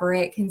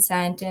elaborate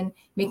consent and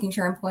making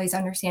sure employees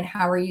understand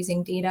how we're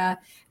using data.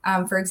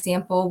 For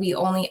example, we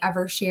only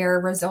ever share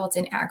results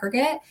in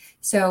aggregate.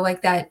 So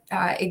like that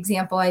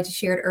example I just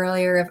shared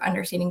earlier of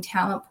understanding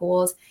talent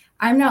pools,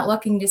 I'm not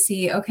looking to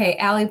see, okay,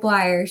 Allie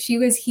Blyer, she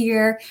was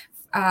here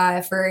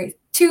for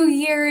 2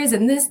 years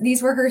and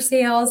these were her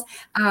sales.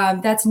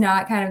 That's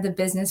not kind of the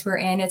business we're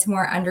in. It's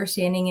more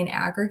understanding in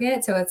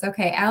aggregate. So it's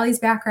okay, Allie's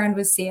background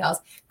was sales.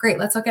 Great,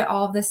 let's look at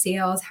all of the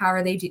sales. How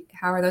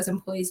are those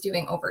employees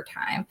doing over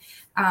time?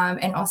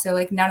 And also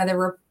like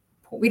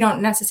we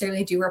don't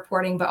necessarily do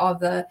reporting, but all of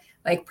the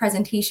like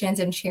presentations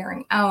and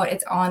sharing out,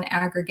 it's all in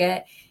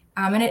aggregate.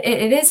 And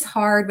it is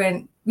hard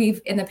when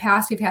in the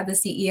past, we've had the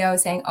CEO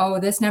saying, oh,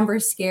 this number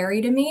is scary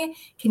to me.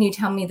 Can you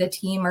tell me the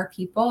team or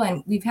people?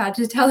 And we've had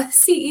to tell the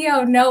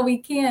CEO, no, we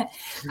can't,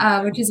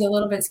 which is a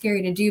little bit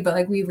scary to do, but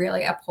like we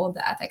really uphold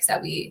the ethics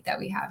that we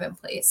have in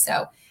place.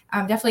 So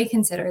definitely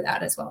consider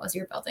that as well as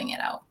you're building it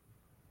out.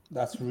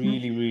 That's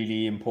really,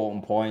 really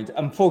important point.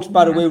 Folks,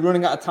 by the way, we're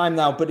running out of time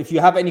now, but if you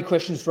have any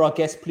questions for our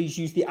guests, please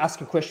use the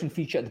Ask a Question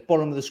feature at the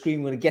bottom of the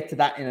screen. We're going to get to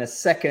that in a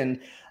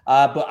second.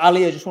 But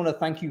Ali, I just want to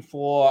thank you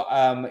for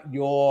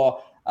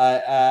your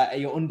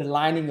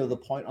underlining of the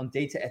point on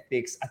data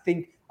ethics. I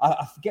think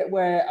I forget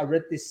where I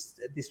read this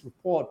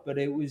report, but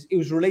it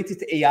was related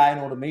to AI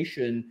and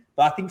automation.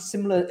 But I think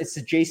it's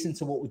adjacent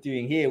to what we're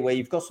doing here, where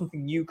you've got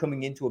something new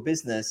coming into a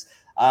business,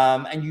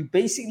 and you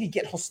basically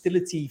get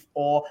hostility,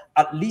 or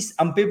at least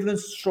ambivalence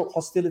stroke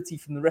hostility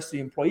from the rest of the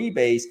employee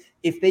base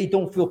if they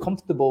don't feel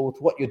comfortable with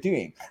what you're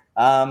doing.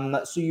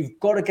 So you've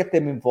got to get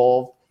them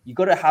involved. You've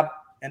got to have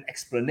an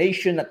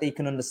explanation that they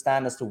can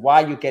understand as to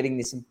why you're getting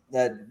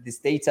this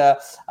data.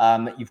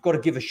 You've got to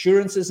give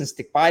assurances and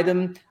stick by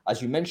them,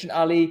 as you mentioned,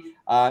 Ali,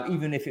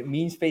 even if it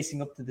means facing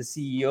up to the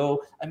CEO.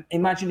 And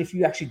imagine if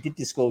you actually did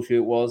disclose who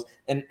it was,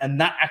 and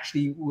that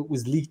actually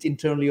was leaked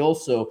internally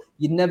also.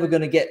 You're never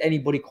going to get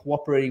anybody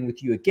cooperating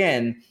with you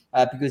again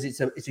because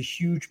it's a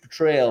huge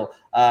betrayal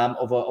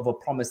of a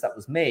promise that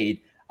was made.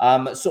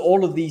 So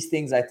all of these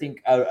things, I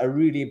think, are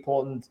really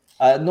important,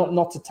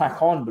 not to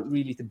tack on, but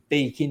really to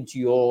bake into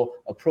your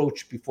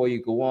approach before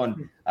you go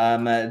on.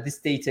 This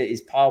data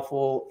is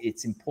powerful,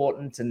 it's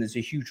important, and there's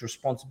a huge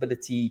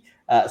responsibility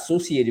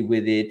associated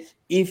with it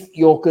if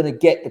you're going to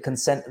get the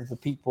consent of the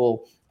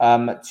people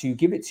to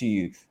give it to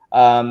you.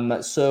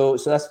 So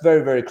that's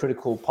very, very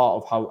critical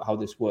part of how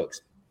this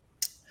works.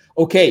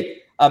 Okay.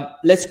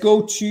 Let's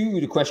go to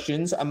the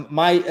questions.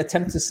 My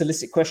attempt to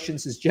solicit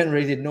questions has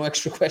generated no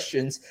extra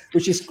questions,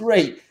 which is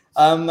great.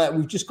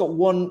 We've just got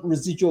one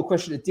residual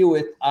question to deal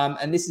with,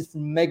 and this is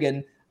from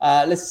Megan.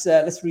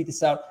 Let's read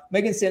this out.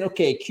 Megan saying,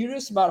 okay,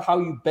 curious about how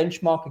you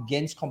benchmark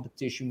against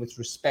competition with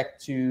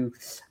respect to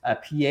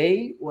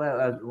PA.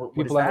 Well,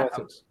 what is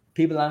that?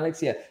 People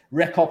analytics, yeah,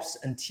 RecOps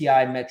and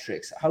TI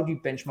metrics. How do you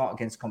benchmark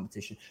against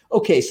competition?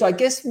 Okay, so I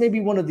guess maybe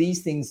one of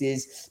these things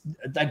is,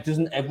 like,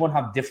 doesn't everyone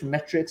have different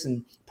metrics?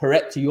 And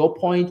Perrette, to your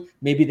point,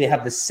 maybe they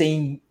have the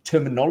same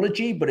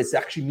terminology, but it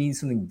actually means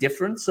something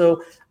different.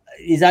 So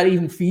is that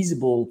even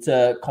feasible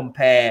to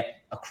compare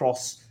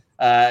across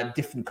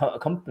different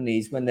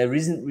companies when there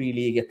isn't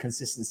really a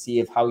consistency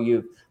of how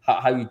you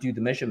do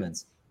the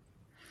measurements?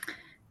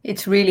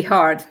 It's really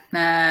hard.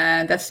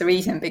 That's the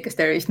reason, because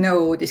there is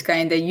no this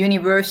kind of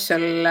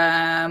universal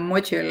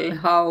module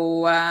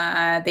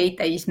how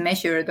data is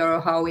measured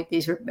or how it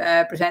is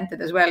presented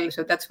as well.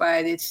 So that's why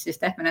it's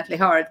definitely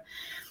hard.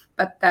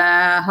 But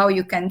how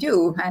you can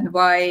do, and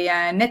why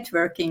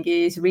networking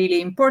is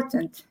really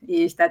important,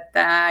 is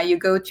that you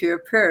go to your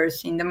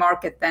peers in the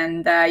market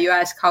and you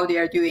ask how they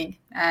are doing.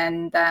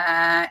 And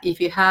if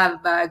you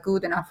have a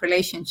good enough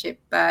relationship,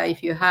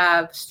 if you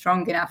have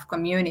strong enough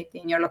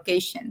community in your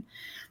location,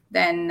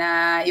 then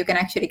you can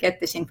actually get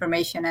this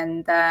information,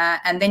 and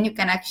then you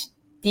can actually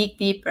dig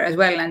deeper as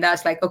well and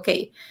ask, like,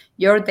 okay,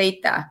 your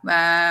data,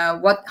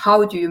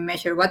 how do you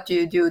measure, what do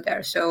you do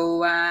there?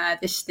 So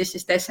this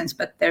is the essence,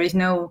 but there is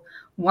no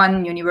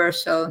one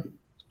universal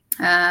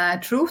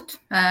truth.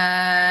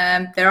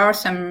 There are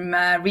some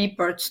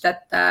reports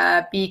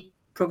that big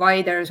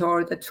providers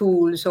or the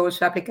tools,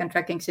 also applicant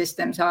tracking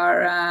systems,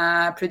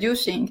 are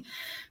producing.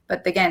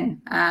 But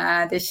again,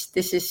 this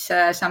is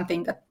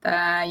something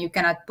that you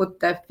cannot put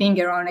the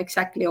finger on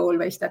exactly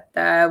always, that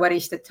what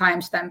is the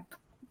timestamp,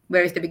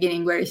 where is the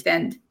beginning, where is the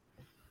end.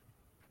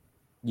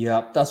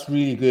 Yeah, that's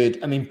really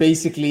good. I mean,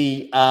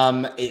 basically,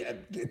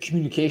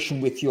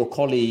 communication with your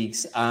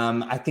colleagues,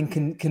 I think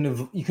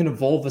you can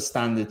evolve a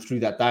standard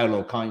through that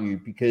dialogue, can't you?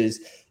 Because,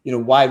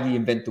 why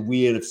reinvent the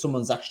wheel? If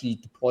someone's actually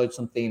deployed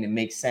something and it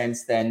makes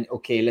sense, then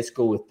okay, let's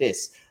go with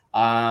this.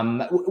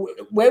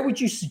 Where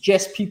would you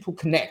suggest people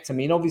connect? I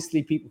mean,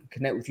 obviously people can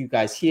connect with you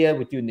guys here.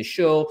 We're doing the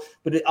show,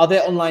 but are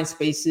there online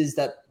spaces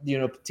that,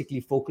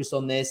 particularly focus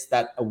on this,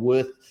 that are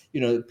worth,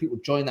 people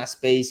join that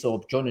space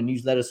or join a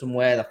newsletter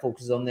somewhere that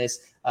focuses on this?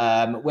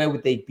 Where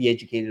would they be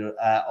educated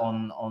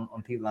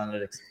on people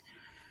analytics?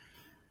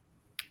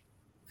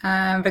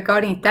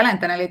 Regarding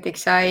talent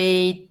analytics,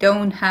 I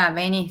don't have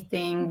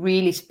anything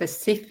really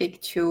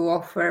specific to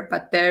offer,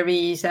 but there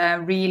is a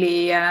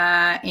really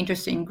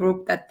interesting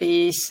group that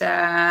is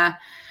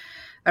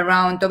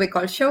around Toby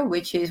Show,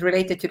 which is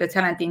related to the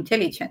talent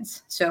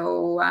intelligence.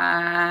 So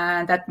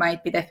that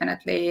might be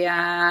definitely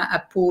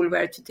a pool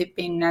where to tip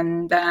in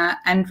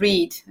and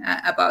read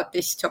about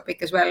this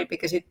topic as well,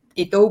 because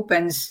it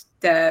opens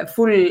the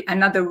full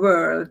another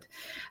world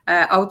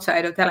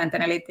outside of talent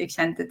analytics.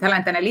 And the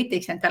talent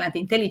analytics and talent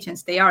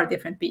intelligence, they are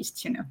different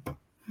beasts,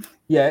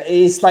 Yeah, it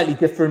is slightly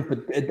different, but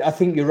I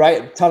think you're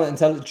right. Talent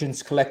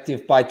Intelligence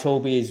Collective by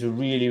Toby is a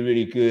really,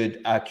 really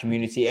good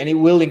community, and it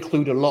will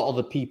include a lot of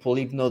the people,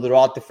 even though there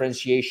are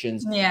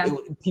differentiations. Yeah.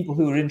 People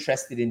who are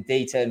interested in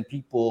data, and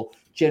people,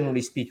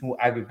 generally speaking, will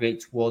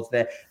aggregate towards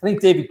there. I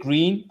think David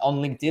Green on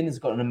LinkedIn has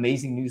got an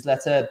amazing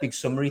newsletter, a big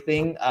summary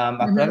thing.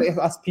 I think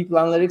that's people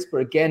analytics, but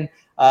again,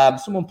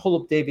 someone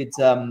pull up David's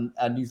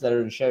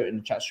newsletter and share it in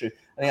the chat stream.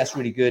 I think that's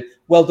really good.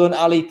 Well done,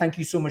 Ali. Thank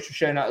you so much for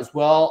sharing that as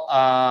well.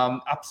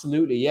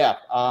 Absolutely, yeah.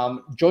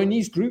 Join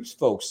these groups,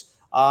 folks.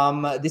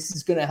 This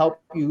is going to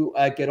help you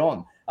get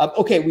on.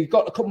 Okay, we've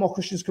got a couple more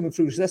questions coming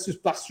through, so let's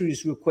just blast through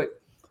this real quick.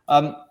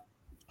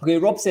 Okay,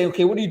 Rob saying,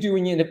 okay, what do you do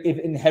when you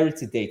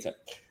inherited data?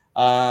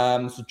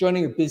 So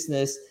joining a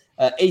business,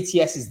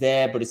 ATS is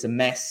there, but it's a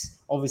mess.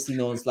 Obviously,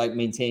 no one's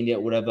maintained it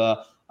or whatever.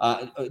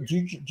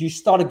 Do you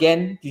start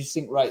again? Do you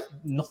think, right,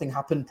 nothing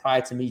happened prior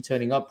to me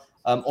turning up?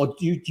 Or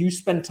do you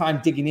spend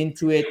time digging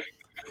into it?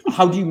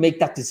 How do you make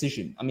that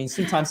decision? I mean,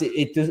 sometimes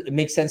it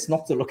makes sense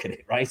not to look at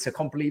it, right? It's a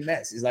complete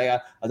mess. It's like,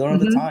 I don't have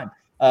the time.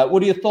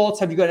 What are your thoughts?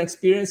 Have you got an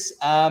experience?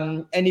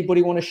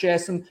 Anybody want to share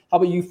some? How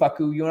about you,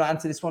 Faku? You want to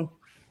answer this one?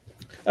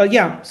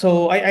 Yeah,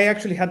 so I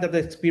actually had that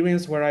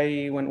experience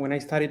where when I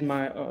started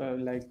my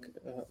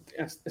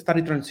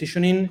started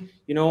transitioning,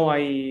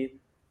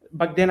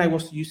 back then I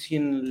was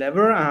using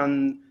Lever,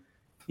 and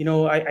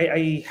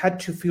I had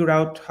to figure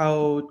out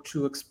how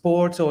to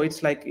export. So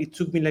it's like it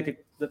took me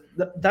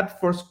that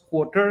first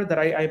quarter that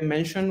I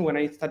mentioned when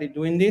I started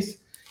doing this.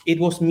 It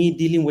was me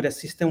dealing with a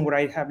system where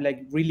I have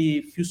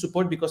really few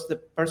support, because the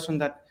person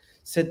that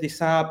set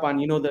this up and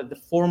the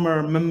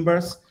former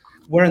members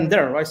weren't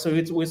there, right? So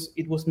it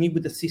was me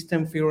with the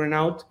system figuring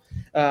out.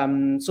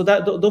 So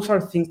those are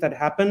things that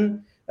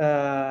happen.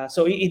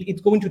 So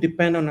it's going to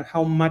depend on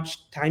how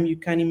much time you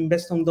can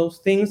invest on those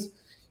things.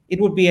 It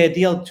would be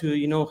ideal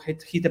to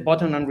hit the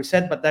button and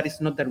reset, but that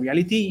is not the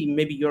reality.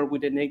 Maybe you're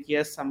with an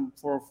ATS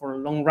for a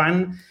long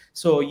run,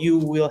 so you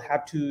will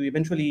have to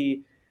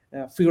eventually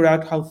figure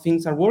out how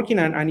things are working.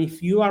 And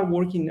if you are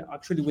working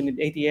actually with an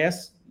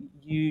ATS,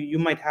 you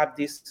might have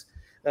this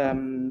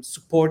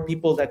support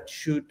people that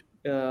should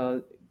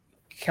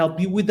help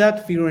you with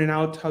that, figuring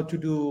out how to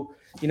do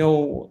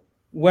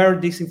where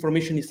this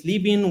information is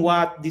leaving,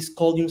 what these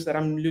columns that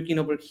I'm looking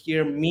over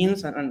here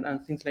means,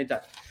 and things like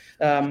that.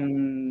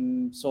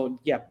 So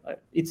yeah,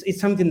 it's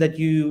something that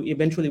you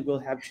eventually will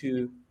have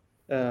to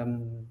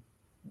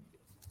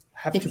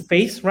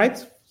face,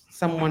 right?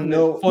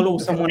 Follow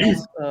someone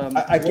else.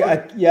 I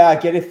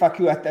get it,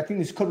 Faku. I think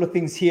there's a couple of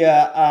things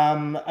here.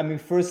 I mean,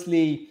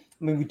 firstly,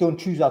 we don't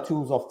choose our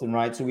tools often,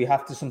 right? So we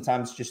have to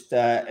sometimes just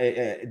sort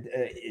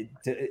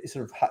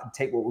of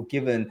take what we're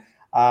given,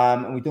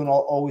 and we don't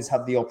always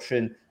have the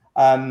option.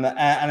 And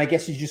I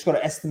guess you just got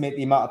to estimate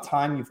the amount of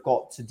time you've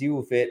got to deal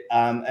with it,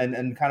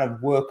 and kind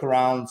of work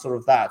around sort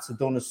of that. So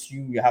don't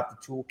assume you have the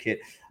toolkit.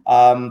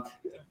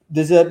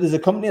 There's a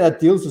company that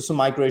deals with some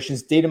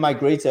migrations, Data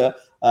Migrator.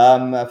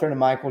 A friend of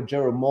mine called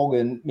Gerald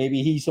Morgan.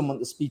 Maybe he's someone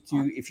to speak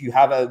to if you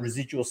have a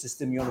residual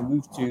system you want to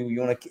move to, you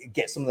want to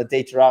get some of the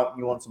data out,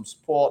 you want some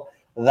support.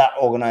 That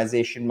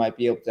organization might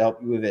be able to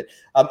help you with it.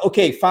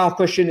 Okay, final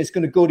question is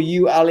going to go to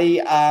you,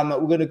 Ali.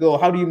 We're going to go,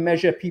 how do you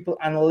measure people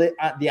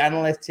the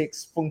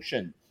analytics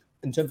function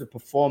in terms of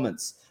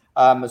performance?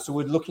 So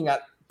we're looking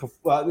at,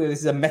 this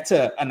is a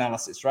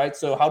meta-analysis, right?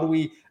 So how do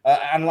we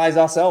analyze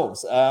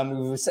ourselves?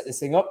 We've set this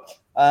thing up.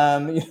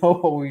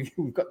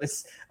 We've got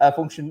this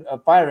function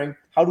firing.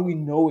 How do we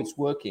know it's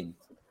working?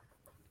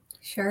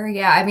 Sure.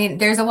 Yeah. I mean,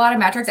 there's a lot of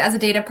metrics. As a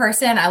data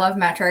person, I love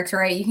metrics,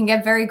 right? You can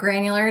get very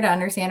granular to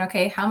understand,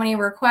 okay, how many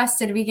requests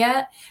did we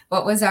get?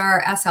 What was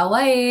our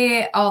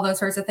SLA? All those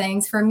sorts of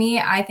things. For me,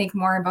 I think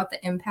more about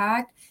the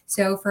impact.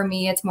 So for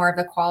me, it's more of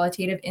the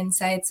qualitative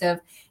insights of,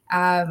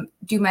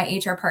 do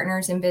my HR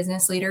partners and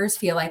business leaders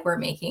feel like we're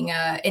making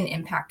an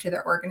impact to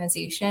their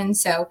organization?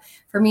 So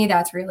for me,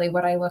 that's really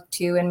what I look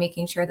to, and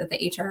making sure that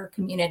the HR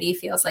community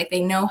feels like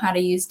they know how to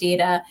use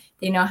data,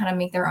 they know how to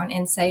make their own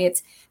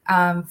insights.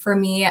 For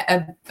me,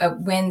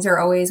 wins are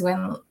always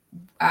when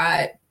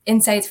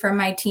insights from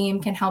my team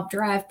can help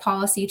drive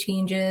policy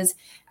changes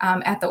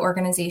at the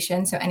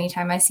organization. So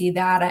anytime I see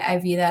that, I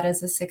view that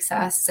as a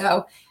success.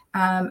 So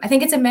I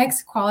think it's a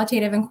mix,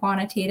 qualitative and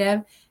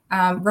quantitative.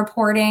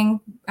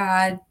 Reporting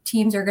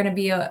teams are going to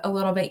be a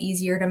little bit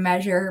easier to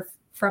measure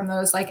from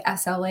those like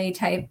SLA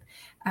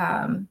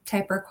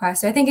type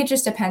requests. So I think it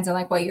just depends on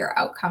like what your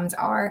outcomes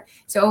are.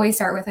 So always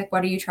start with like,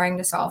 what are you trying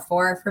to solve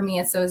for? For me,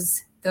 it's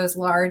those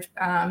large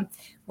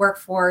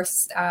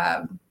workforce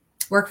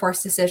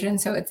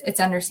decisions. So it's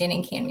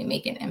understanding, can we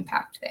make an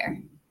impact there?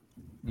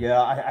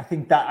 Yeah, I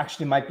think that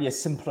actually might be a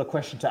simpler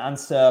question to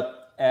answer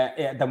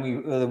than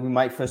we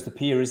might first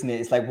appear, isn't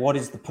it? It's like, what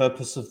is the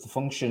purpose of the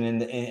function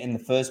in the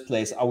first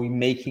place? Are we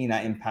making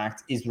that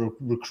impact? Is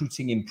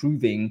recruiting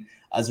improving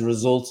as a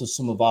result of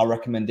some of our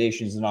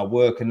recommendations and our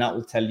work? And that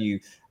will tell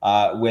you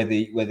whether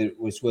it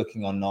was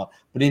working or not.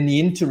 But in the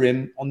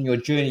interim, on your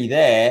journey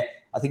there,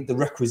 I think the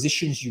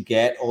requisitions you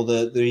get or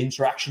the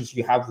interactions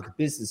you have with the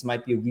business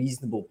might be a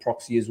reasonable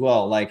proxy as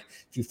well. Like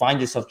if you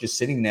find yourself just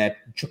sitting there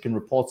chucking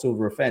reports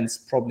over a fence,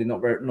 probably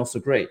not so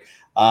great.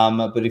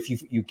 But if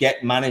you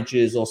get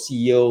managers or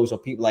CEOs or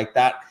people like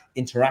that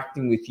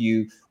interacting with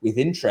you with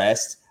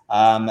interest,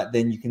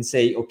 then you can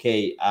say,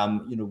 okay,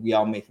 we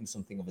are making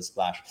something of a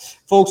splash.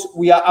 Folks,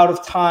 we are out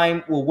of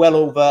time. We're well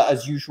over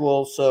as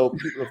usual. So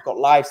people have got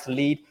lives to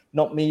lead.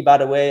 Not me, by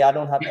the way. I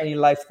don't have any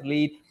life to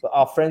lead, but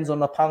our friends on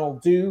the panel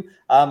do.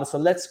 So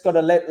let's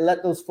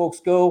let those folks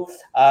go.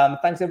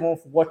 Thanks everyone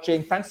for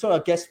watching. Thanks to our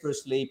guest,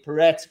 firstly,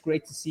 Perrette.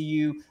 Great to see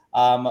you.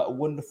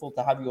 Wonderful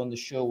to have you on the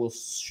show. We'll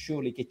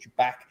surely get you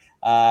back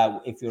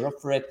if you're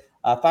up for it.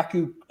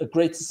 Faku,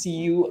 great to see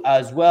you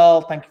as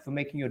well. Thank you for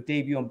making your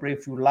debut on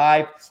Brainfood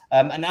Live.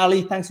 And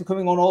Ali, thanks for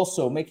coming on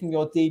also, making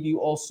your debut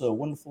also.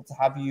 Wonderful to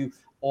have you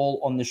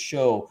all on the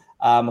show.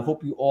 I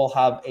hope you all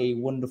have a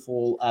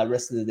wonderful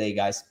rest of the day,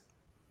 guys.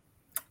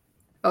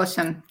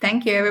 Awesome.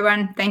 Thank you,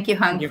 everyone. Thank you,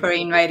 Hank, for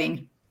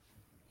inviting.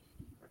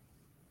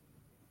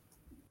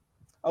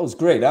 That was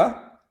great, huh?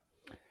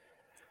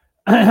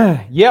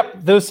 Yep,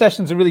 those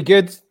sessions are really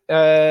good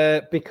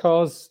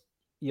because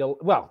you'll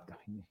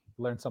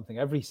learn something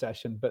every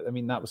session. But I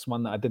mean, that was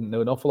one that I didn't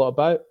know an awful lot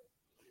about.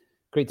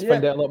 Great to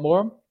find out a lot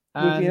more.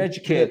 We've been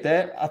educated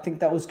there. I think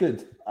that was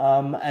good.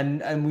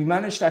 And we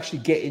managed to actually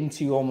get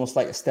into almost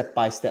like a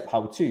step-by-step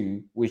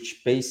how-to,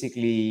 which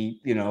basically,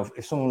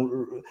 if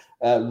someone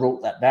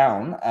wrote that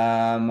down,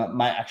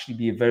 might actually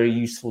be a very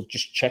useful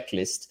just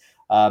checklist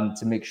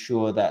to make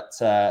sure that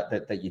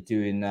you're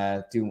doing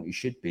what you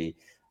should be.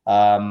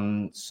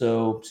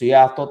 So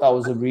yeah, I thought that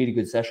was a really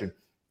good session.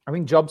 I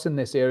think jobs in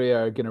this area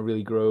are going to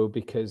really grow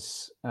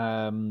because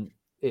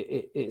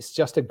it's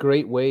just a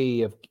great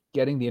way of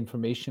getting the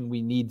information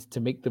we need to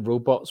make the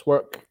robots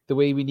work the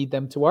way we need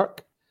them to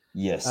work.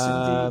 Yes,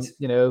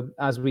 indeed.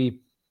 As we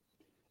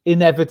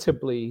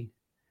inevitably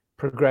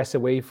progress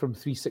away from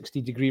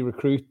 360-degree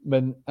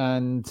recruitment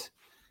and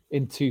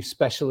into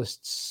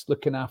specialists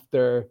looking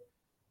after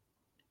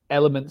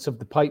elements of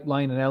the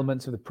pipeline and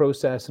elements of the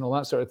process and all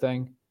that sort of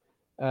thing.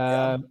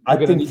 I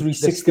think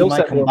 360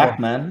 might come back,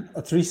 man.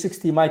 A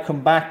 360 might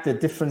come back. The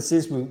difference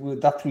is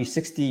with that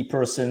 360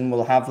 person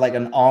will have like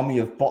an army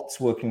of bots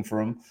working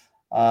for him.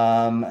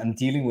 and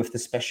dealing with the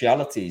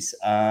specialities.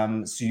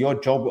 So your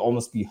job will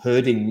almost be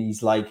herding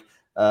these like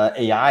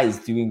AIs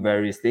doing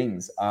various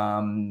things.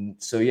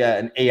 So yeah,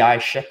 an AI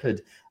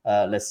shepherd,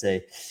 let's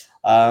say.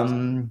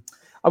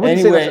 I wouldn't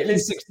anyway, say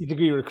that's a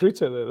 360-degree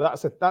recruiter, though.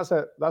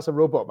 That's a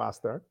robot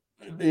master.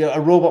 A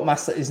robot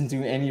master isn't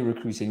doing any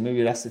recruiting.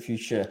 Maybe that's the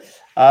future.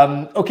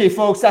 Okay,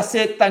 folks, that's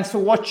it. Thanks for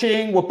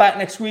watching. We're back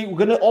next week. We're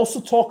going to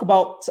also talk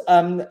about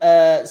some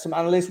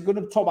analysts. We're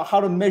going to talk about how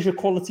to measure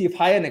quality of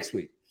hire next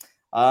week.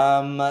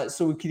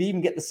 So we could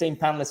even get the same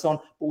panelists on,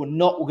 but we're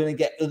not. We're going to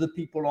get other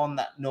people on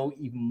that know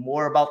even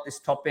more about this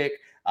topic.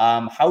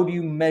 How do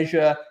you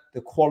measure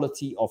the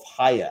quality of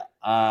hire?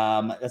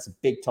 That's a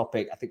big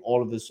topic. I think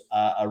all of us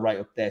are right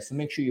up there. So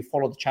make sure you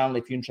follow the channel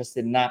if you're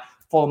interested in that.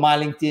 Follow my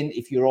LinkedIn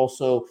if you're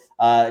also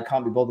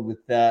can't be bothered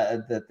with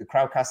the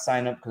Crowdcast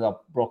sign up, because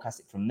I'll broadcast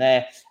it from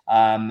there,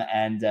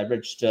 and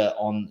register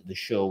on the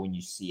show when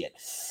you see it.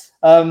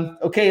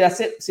 Okay, that's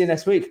it. See you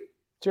next week.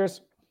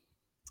 Cheers.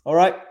 All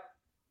right.